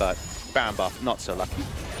death, but Baron buff, not so lucky.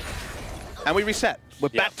 And we reset. We're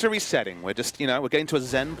back to resetting. We're just, we're getting to a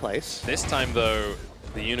zen place. This time, though,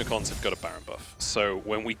 the Unicorns have got a Baron buff. So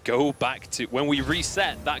when we go back to, when we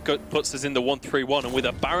reset, that puts us in the 1-3-1, and with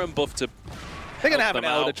a Baron buff to They're going to have an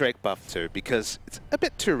Elder Drake buff too, because it's a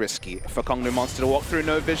bit too risky for Kongdoo Monster to walk through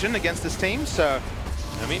no vision against this team, so...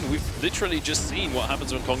 I mean, we've literally just seen what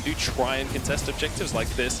happens when Kongdoo try and contest objectives like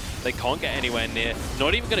this. They can't get anywhere near.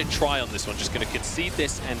 Not even going to try on this one, just going to concede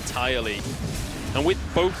this entirely. And with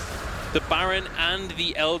both the Baron and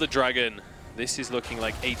the Elder Dragon, this is looking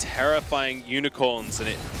like a terrifying Unicorns, and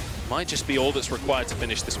it might just be all that's required to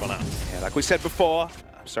finish this one out. Yeah, like we said before,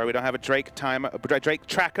 I'm sorry we don't have a Drake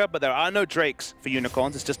tracker, but there are no Drakes for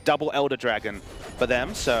Unicorns. It's just double Elder Dragon for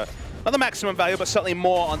them, so not the maximum value, but certainly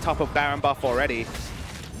more on top of Baron buff already.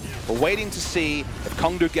 We're waiting to see if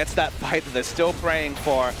Kongdoo gets that fight that they're still praying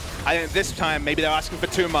for. I think this time, maybe they're asking for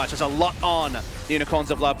too much. There's a lot on the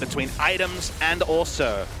Unicorns of Love between items and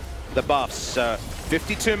also the buffs. So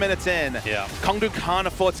 52 minutes in. Yeah. Kongdoo can't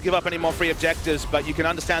afford to give up any more free objectives, but you can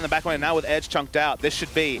understand the back lane now with Edge chunked out. This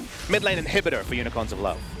should be mid lane inhibitor for Unicorns of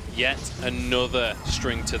Love. Yet another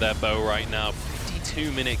string to their bow right now.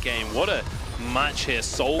 52-minute game. What a match here.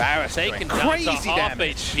 Soul taken down to half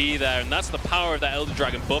HP there, and that's the power of that Elder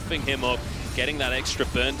Dragon buffing him up, getting that extra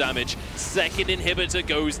burn damage. Second inhibitor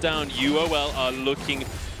goes down. UOL are looking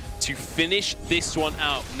to finish this one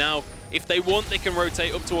out. Now, if they want, they can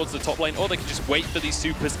rotate up towards the top lane, or they can just wait for these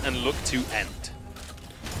supers and look to end.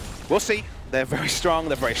 We'll see. They're very strong.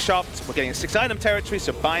 They're very shopped. We're getting a 6-item territory,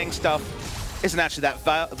 so buying stuff isn't actually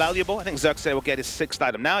that valuable. I think Xerxes will get his 6th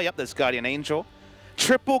item now. Yep, there's Guardian Angel.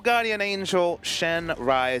 Triple Guardian Angel, Shen,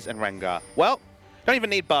 Ryze, and Rengar. Well, don't even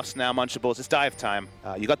need buffs now, Munchables. It's dive time.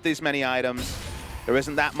 You got these many items. There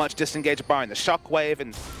isn't that much disengage barring the Shockwave,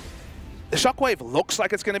 and the Shockwave looks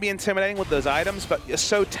like it's going to be intimidating with those items, but you're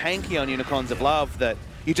so tanky on Unicorns of Love that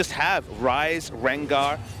you just have Ryze,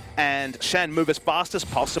 Rengar, and Shen move as fast as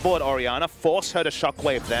possible at Orianna, force her to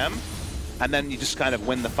Shockwave them, and then you just kind of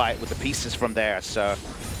win the fight with the pieces from there. So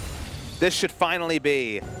this should finally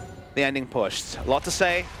be the ending push. A lot to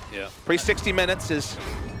say. Yeah. Pre-60 minutes is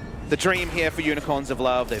the dream here for Unicorns of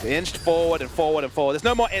Love. They've inched forward and forward and forward. There's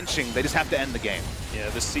no more inching. They just have to end the game. Yeah,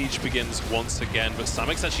 the siege begins once again, but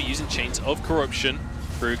Samek's actually using Chains of Corruption.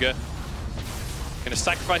 Kruger going to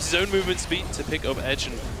sacrifice his own movement speed to pick up Edge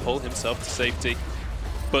and pull himself to safety.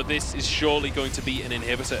 But this is surely going to be an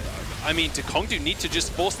inhibitor. I mean, do Kongdoo need to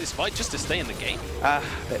just force this fight just to stay in the game?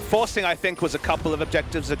 Forcing, I think, was a couple of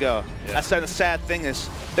objectives ago. Yeah. That's the sad thing is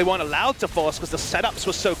they weren't allowed to force because the setups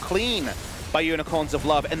were so clean by Unicorns of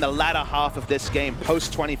Love in the latter half of this game,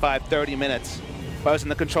 post 25, 30 minutes, where I was in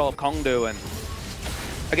the control of Kongdoo. And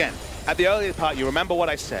again, at the earlier part, you remember what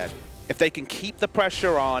I said. If they can keep the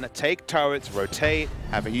pressure on, take turrets, rotate,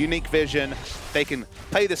 have a unique vision, they can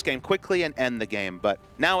play this game quickly and end the game. But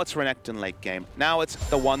now it's Renekton late game. Now it's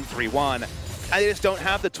the 1-3-1. And they just don't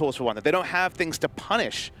have the tools for one. They don't have things to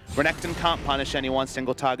punish. Renekton can't punish anyone,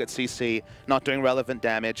 single target CC, not doing relevant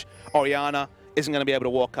damage. Orianna isn't going to be able to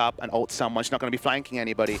walk up and ult someone. She's not going to be flanking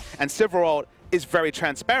anybody. And Silveralt is very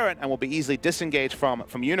transparent and will be easily disengaged from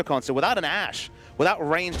Unicorn. So without an Ashe, without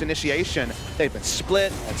ranged initiation, they've been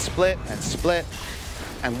split and split and split.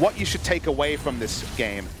 And what you should take away from this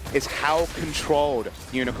game is how controlled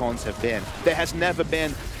Unicorns have been. There has never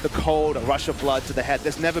been the cold rush of blood to the head.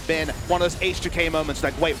 There's never been one of those H2K moments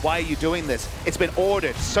like, wait, why are you doing this? It's been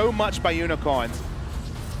ordered so much by Unicorns.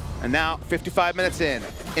 And now, 55 minutes in,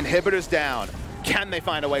 inhibitors down. Can they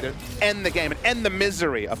find a way to end the game and end the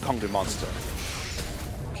misery of Kongdoo Monster?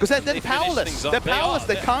 Because they're powerless. They're powerless.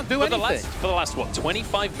 They can't do anything. For the last, what,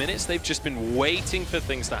 25 minutes, they've just been waiting for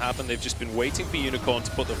things to happen. They've just been waiting for Unicorn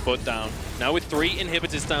to put the foot down. Now with 3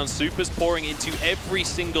 inhibitors down, supers pouring into every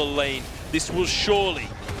single lane, this will surely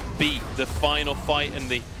be the final fight and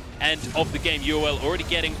the end of the game. UOL already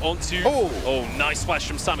getting onto... Oh, nice flash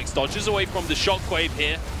from Samix. Dodges away from the shockwave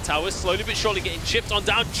here. Towers slowly but surely getting chipped on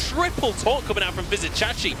down. Triple taunt coming out from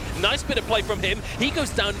Vizicachi. Nice bit of play from him. He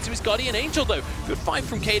goes down into his Guardian Angel though. Good fight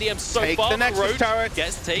from KDM so far. The next turret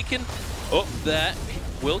gets taken up there.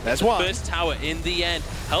 Will get the first tower in the end.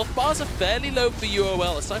 Health bars are fairly low for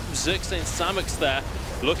UOL, aside from Xerxes and Samix there.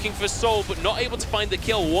 Looking for Soul, but not able to find the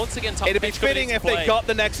kill. Once again, top it'd be fitting if they got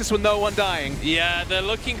the Nexus with no one dying. Yeah, they're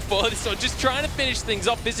looking for this one. Just trying to finish things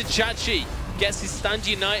off. Vizicachi gets his stand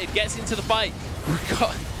united, gets into the fight.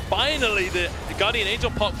 Finally, the Guardian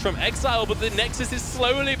Angel popped from Exile, but the Nexus is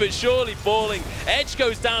slowly but surely falling. Edge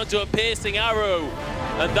goes down to a piercing arrow.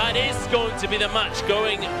 And that is going to be the match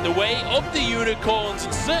going the way of the Unicorns,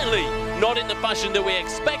 and certainly not in the fashion that we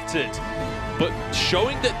expected. But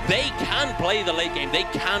showing that they can play the late game, they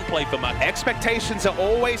can play for match. Expectations are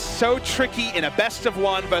always so tricky in a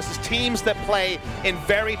best-of-1 versus teams that play in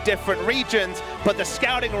very different regions, but the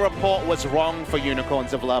scouting report was wrong for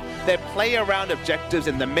Unicorns of Love. They play around objectives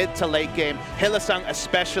in the mid to late game, Hylissang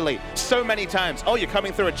especially, so many times. Oh, you're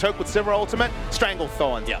coming through a choke with Silver Ultimate?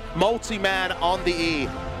 Stranglethorn. Yeah. Multi-man on the E.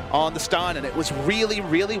 On the stun, and it was really,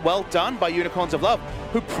 really well done by Unicorns of Love,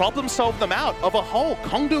 who problem-solved them out of a hole.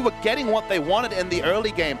 Kongdoo were getting what they wanted in the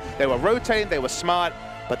early game. They were rotating, they were smart,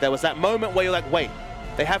 but there was that moment where you're like, wait,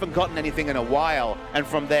 they haven't gotten anything in a while, and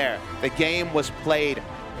from there, the game was played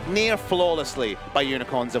near flawlessly by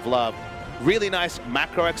Unicorns of Love. Really nice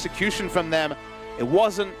macro execution from them. It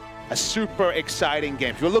wasn't a super exciting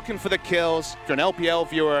game. If you're looking for the kills, if you're an LPL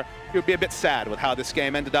viewer, you'd be a bit sad with how this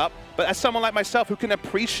game ended up, but But as someone like myself who can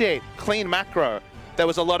appreciate clean macro, there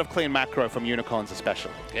was a lot of clean macro from Unicorns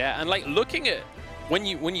especially. Yeah, and like looking at when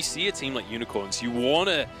you see a team like Unicorns, you want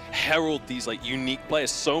to herald these like unique players.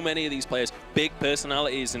 So many of these players, big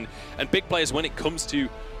personalities and big players when it comes to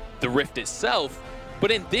the Rift itself. But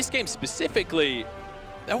in this game specifically,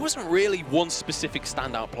 there wasn't really one specific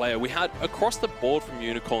standout player. We had across the board from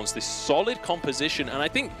Unicorns this solid composition, and I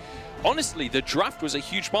think honestly, the draft was a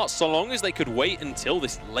huge part. So long as they could wait until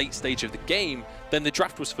this late stage of the game, then the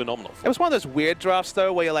draft was phenomenal. It was one of those weird drafts,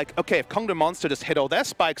 though, where you're like, okay, if Kongdoo Monster just hit all their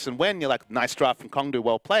spikes and win, you're like, nice draft from Kongdoo,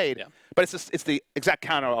 well played. Yeah. But it's the exact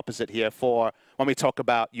counter opposite here for when we talk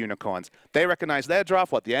about Unicorns. They recognize their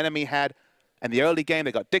draft, what the enemy had, and the early game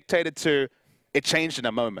they got dictated to. It changed in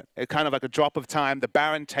a moment. It kind of like a drop of time. The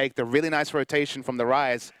Baron take, the really nice rotation from the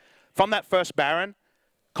Rise. From that first Baron,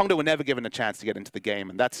 Kongdoo were never given a chance to get into the game,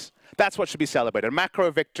 and that's what should be celebrated. Macro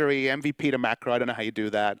victory, MVP to macro. I don't know how you do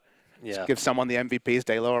that. Yeah. Just give someone the MVPs,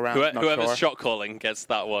 Dalo around. Whoever's sure. shot calling gets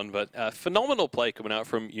that one, but phenomenal play coming out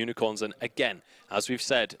from Unicorns. And again, as we've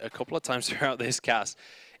said a couple of times throughout this cast,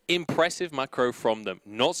 impressive macro from them.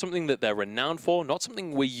 Not something that they're renowned for, not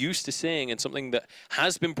something we're used to seeing, and something that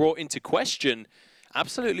has been brought into question.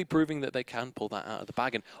 Absolutely proving that they can pull that out of the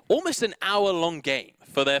bag. And almost an hour-long game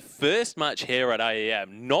for their first match here at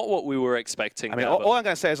IEM. Not what we were expecting. I mean, all I'm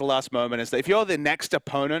going to say as a last moment is that if you're the next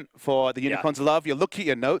opponent for the Unicorns Love, you look at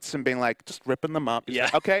your notes and being like, just ripping them up. Yeah.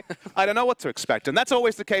 Like, okay, I don't know what to expect. And that's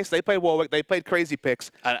always the case. They play Warwick. They played crazy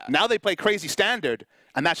picks. Now they play crazy standard.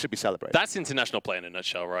 And that should be celebrated. That's international play in a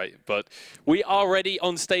nutshell, right? But we are ready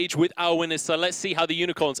on stage with our winners. So let's see how the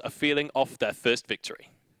Unicorns are feeling off their first victory.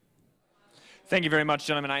 Thank you very much,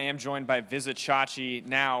 gentlemen. I am joined by Visit Chachi.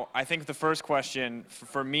 Now, I think the first question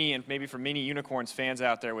for me and maybe for many Unicorns fans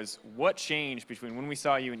out there was, what changed between when we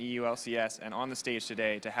saw you in EU LCS and on the stage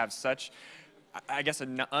today to have such, I guess,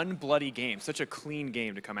 an unbloody game, such a clean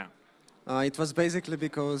game to come out? It was basically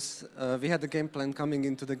because we had the game plan coming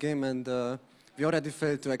into the game, and we already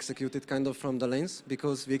failed to execute it kind of from the lanes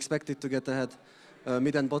because we expected to get ahead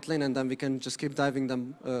mid and bot lane, and then we can just keep diving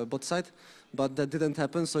them bot side. But that didn't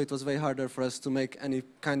happen, so it was way harder for us to make any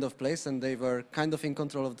kind of plays, and they were kind of in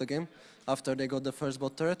control of the game after they got the first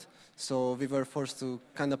bot turret. So we were forced to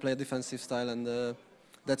kind of play a defensive style, and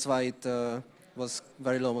that's why it was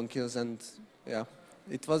very low on kills. And yeah,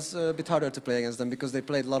 it was a bit harder to play against them because they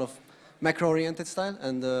played a lot of macro-oriented style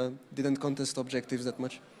and didn't contest objectives that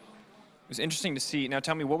much. It was interesting to see. Now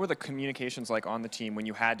tell me, what were the communications like on the team when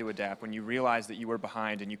you had to adapt, when you realized that you were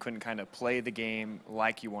behind and you couldn't kind of play the game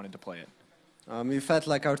like you wanted to play it? We felt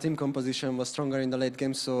like our team composition was stronger in the late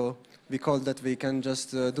game, so we called that we can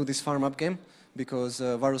just do this farm-up game because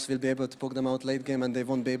Varus will be able to poke them out late game and they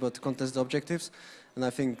won't be able to contest the objectives. And I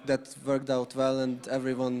think that worked out well, and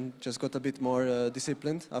everyone just got a bit more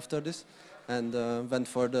disciplined after this and went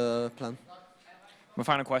for the plan. My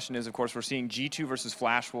final question is, of course, we're seeing G2 versus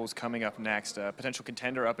Flash Wolves coming up next, a potential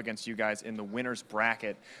contender up against you guys in the winner's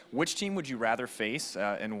bracket. Which team would you rather face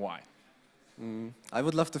and why? I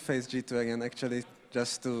would love to face G2 again, actually,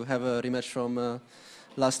 just to have a rematch from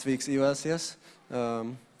last week's EU LCS.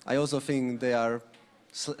 I also think they are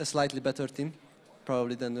a slightly better team,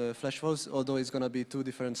 probably than the Flash Wolves, although it's going to be two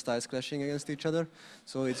different styles clashing against each other.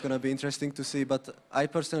 So it's going to be interesting to see, but I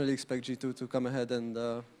personally expect G2 to come ahead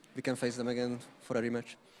and we can face them again for a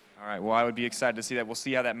rematch. All right, well, I would be excited to see that. We'll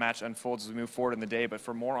see how that match unfolds as we move forward in the day, but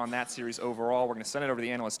for more on that series overall, we're going to send it over to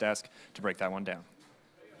the analyst desk to break that one down.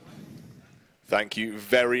 Thank you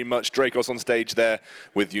very much. Dracos on stage there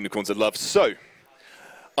with Unicorns of Love. So,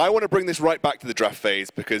 I want to bring this right back to the draft phase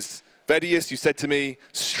because, VoDs, you said to me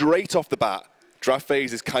straight off the bat, draft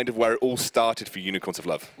phase is kind of where it all started for Unicorns of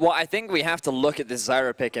Love. Well, I think we have to look at this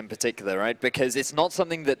Zyra pick in particular, right? Because it's not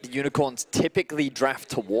something that the Unicorns typically draft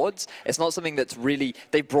towards. It's not something that's really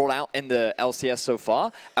they brought out in the LCS so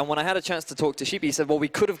far. And when I had a chance to talk to Sheepy, he said, well, we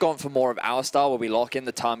could have gone for more of our style where we lock in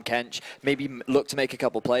the Tom Kench, maybe look to make a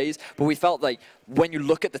couple plays. But we felt like when you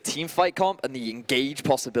look at the team fight comp and the engage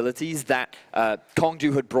possibilities that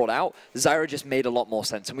Kongdoo had brought out, Zyra just made a lot more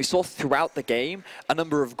sense. And we saw throughout the game a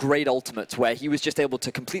number of great ultimates where he was just able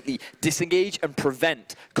to completely disengage and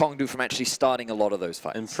prevent Kongdoo from actually starting a lot of those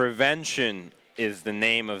fights. And prevention is the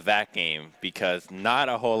name of that game because not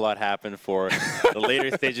a whole lot happened for the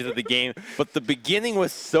later stages of the game, but the beginning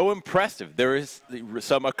was so impressive. There was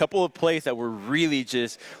a couple of plays that were really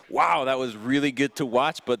just, wow, that was really good to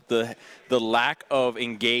watch, but the lack of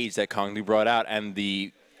engage that Kongdoo brought out and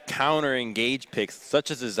the counter engage picks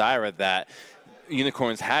such as a Zyra that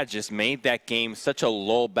Unicorns had just made that game such a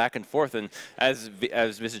lull back and forth. And as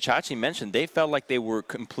Vizichachi mentioned, they felt like they were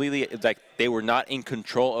completely, like they were not in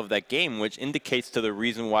control of that game, which indicates to the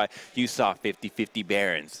reason why you saw 50-50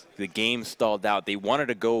 Barons. The game stalled out. They wanted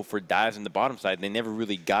to go for dives in the bottom side. They never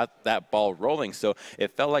really got that ball rolling. So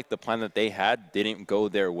it felt like the plan that they had didn't go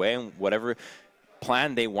their way, and whatever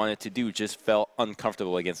plan they wanted to do just felt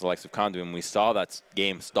uncomfortable against the likes of Kongdoo, and we saw that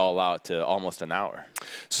game stall out to almost an hour.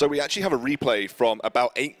 So we actually have a replay from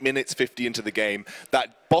about 8 minutes 50 into the game.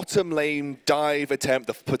 That bottom lane dive attempt,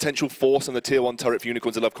 the potential force on the tier 1 turret for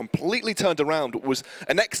Unicorns of Love completely turned around. It was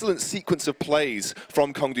an excellent sequence of plays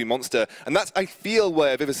from Kongdoo Monster, and that's, I feel,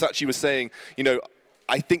 where Vizichachi was saying, you know,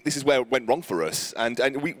 I think this is where it went wrong for us, and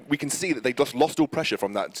we can see that they just lost all pressure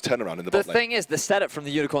from that turnaround in the bot lane. The thing is, the setup from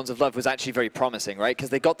the Unicorns of Love was actually very promising, right? Because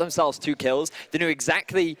they got themselves 2 kills. They knew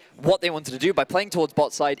exactly what they wanted to do by playing towards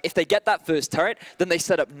bot side. If they get that first turret, then they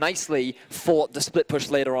set up nicely for the split push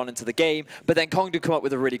later on into the game. But then Kongdoo come up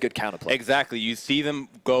with a really good counterplay. Exactly. You see them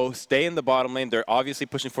go, stay in the bottom lane. They're obviously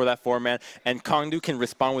pushing for that 4-man, and Kongdoo can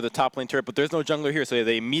respond with a top lane turret, but there's no jungler here, so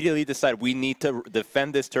they immediately decide we need to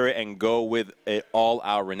defend this turret and go with it all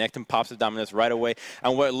out. Renekton pops the dominance right away,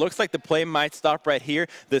 and what it looks like the play might stop right here.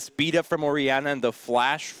 The speed up from Orianna and the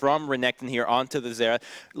flash from Renekton here onto the Zera.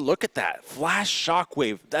 Look at that flash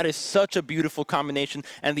shockwave. That is such a beautiful combination,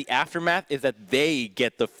 and the aftermath is that they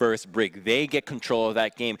get the first brick. They get control of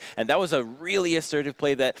that game, and that was a really assertive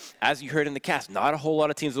play that, as you heard in the cast, not a whole lot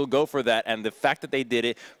of teams will go for that, and the fact that they did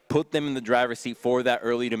it put them in the driver's seat for that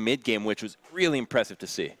early to mid game, which was really impressive to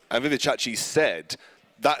see. And Vizichachi said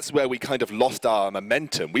that's where we kind of lost our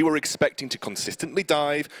momentum. We were expecting to consistently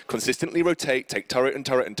dive, consistently rotate, take turret and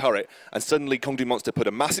turret and turret, and suddenly Kongdoo Monster put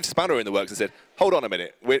a massive spanner in the works and said, hold on a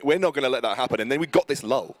minute, we're not going to let that happen. And then we got this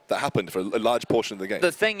lull that happened for a large portion of the game.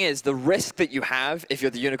 The thing is, the risk that you have if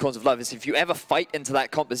you're the Unicorns of Love is if you ever fight into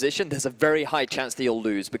that composition, there's a very high chance that you'll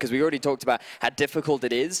lose, because we already talked about how difficult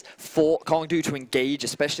it is for Kongdoo to engage,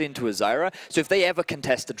 especially into a Zyra. So if they ever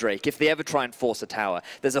contest a Drake, if they ever try and force a tower,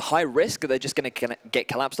 there's a high risk that they're just going to get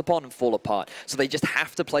collapsed upon and fall apart. So they just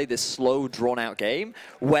have to play this slow, drawn-out game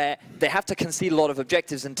where they have to concede a lot of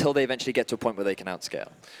objectives until they eventually get to a point where they can outscale.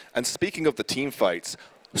 And speaking of the team fights,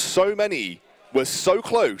 so many were so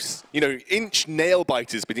close, you know, inch nail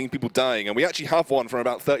biters between people dying, and we actually have one from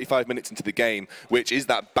about 35 minutes into the game, which is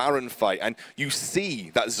that Baron fight, and you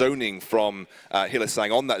see that zoning from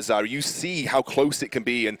Hylissang on that Zyra. You see how close it can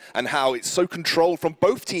be and how it's so controlled from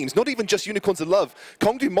both teams, not even just Unicorns of Love.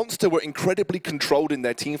 Kongdoo Monster were incredibly controlled in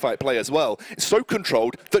their team fight play as well. It's so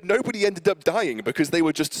controlled that nobody ended up dying because they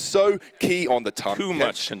were just so key on the time. Too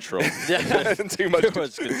much control. Too much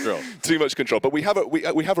control. Too much control. But we have a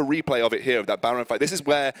replay of it here, of that Baron fight. This is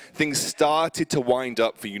where things started to wind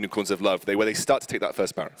up for Unicorns of Love, where they start to take that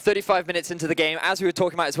first Baron. 35 minutes into the game, as we were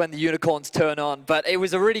talking about, is when the Unicorns turn on. But it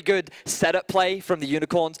was a really good setup play from the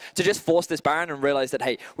Unicorns to just force this Baron and realize that,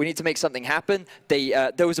 hey, we need to make something happen.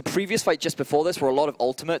 There was a previous fight just before this where a lot of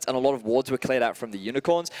ultimates and a lot of wards were cleared out from the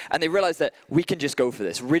Unicorns, and they realized that we can just go for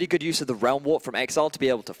this. Really good use of the Realm Warp from Exile to be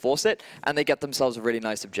able to force it, and they get themselves a really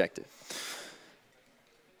nice objective.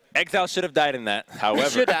 Exile should have died in that, however.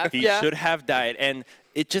 He should have died. And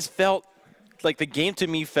it just felt like the game to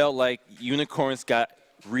me felt like Unicorns got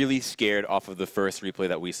really scared off of the first replay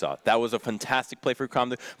that we saw. That was a fantastic play for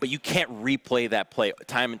Kongdoo, but you can't replay that play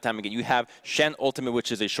time and time again. You have Shen ultimate,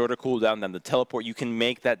 which is a shorter cooldown than the teleport. You can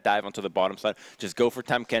make that dive onto the bottom side. Just go for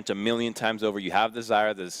Tahm Kench a million times over. You have the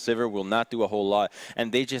Zyra. The Sivir will not do a whole lot.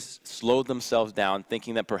 And they just slowed themselves down,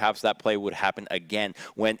 thinking that perhaps that play would happen again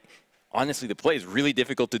when honestly, the play is really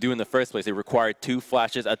difficult to do in the first place. It required 2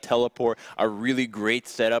 flashes, a teleport, a really great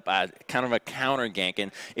setup, kind of a counter gank.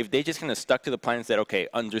 And if they just kind of stuck to the plan and said, okay,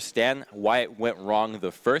 understand why it went wrong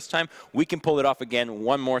the first time, we can pull it off again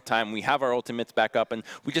one more time. We have our ultimates back up, and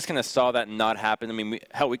we just kind of saw that not happen. I mean,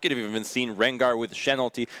 hell, we could have even seen Rengar with Shen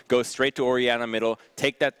ulti go straight to Orianna middle,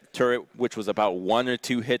 take that turret, which was about 1 or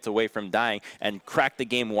 2 hits away from dying, and crack the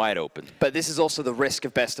game wide open. But this is also the risk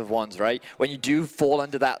of best of ones, right? When you do fall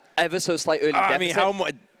under that ever so slight early deficit. I mean, how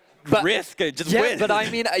much risk? Just yeah, win. but I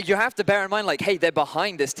mean, you have to bear in mind, like, hey, they're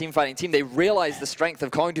behind this team fighting team. They realize the strength of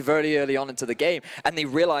Kongdoo very early on into the game, and they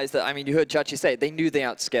realize that, I mean, you heard Chachi say it, they knew they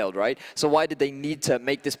outscaled, right? So why did they need to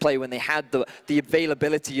make this play when they had the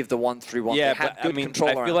availability of the 1-3-1? Yeah, they had but good I mean,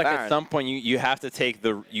 control I feel like Baron. At some point you have to take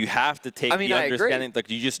the understanding. Like,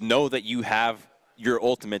 you just know that you have your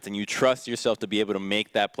ultimates and you trust yourself to be able to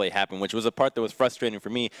make that play happen, which was a part that was frustrating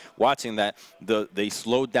for me watching that. They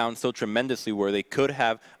slowed down so tremendously where they could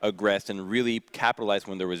have aggressed and really capitalized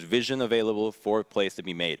when there was vision available for plays to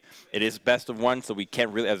be made. It is best of one, so we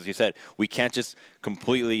can't really, as you said, we can't just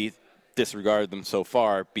completely disregarded them so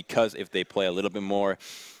far, because if they play a little bit more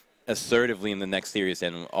assertively in the next series,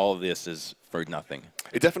 then all of this is for nothing.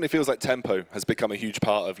 It definitely feels like tempo has become a huge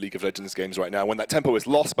part of League of Legends games right now. When that tempo is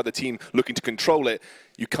lost by the team looking to control it,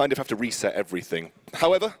 you kind of have to reset everything.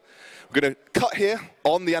 However, we're going to cut here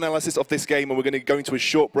on the analysis of this game, and we're going to go into a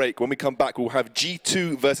short break. When we come back, we'll have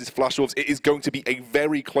G2 versus Flash Wolves. It is going to be a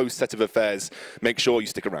very close set of affairs. Make sure you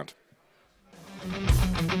stick around.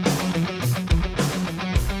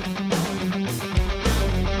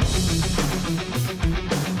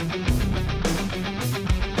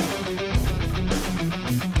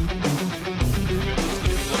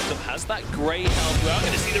 That great health. We are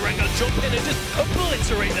going to see the Rengar jump in and just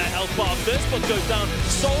obliterate that health bar. First one goes down.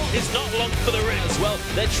 Soul is not long for the ring as well.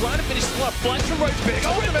 They're trying to finish this one. Flash from Roach. Big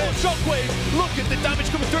ultimate shockwave. Look at the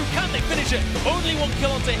damage coming through. Can they finish it? Only one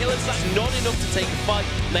kill onto Hillers. That's not enough to take a fight.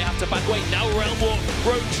 They have to back away. Now Realm Walk.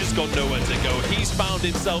 Roach has got nowhere to go. He's found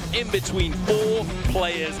himself in between 4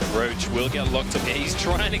 players. Roach will get locked up here. He's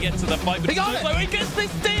trying to get to the fight, but he gets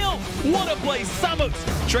this steal. What a play. Samus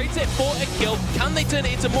trades it for a kill. Can they turn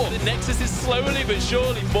it into more? The Nexus is slowly but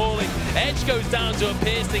surely falling. Edge goes down to a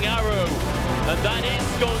piercing arrow. And that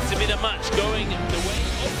is going to be the match going the way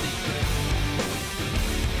of the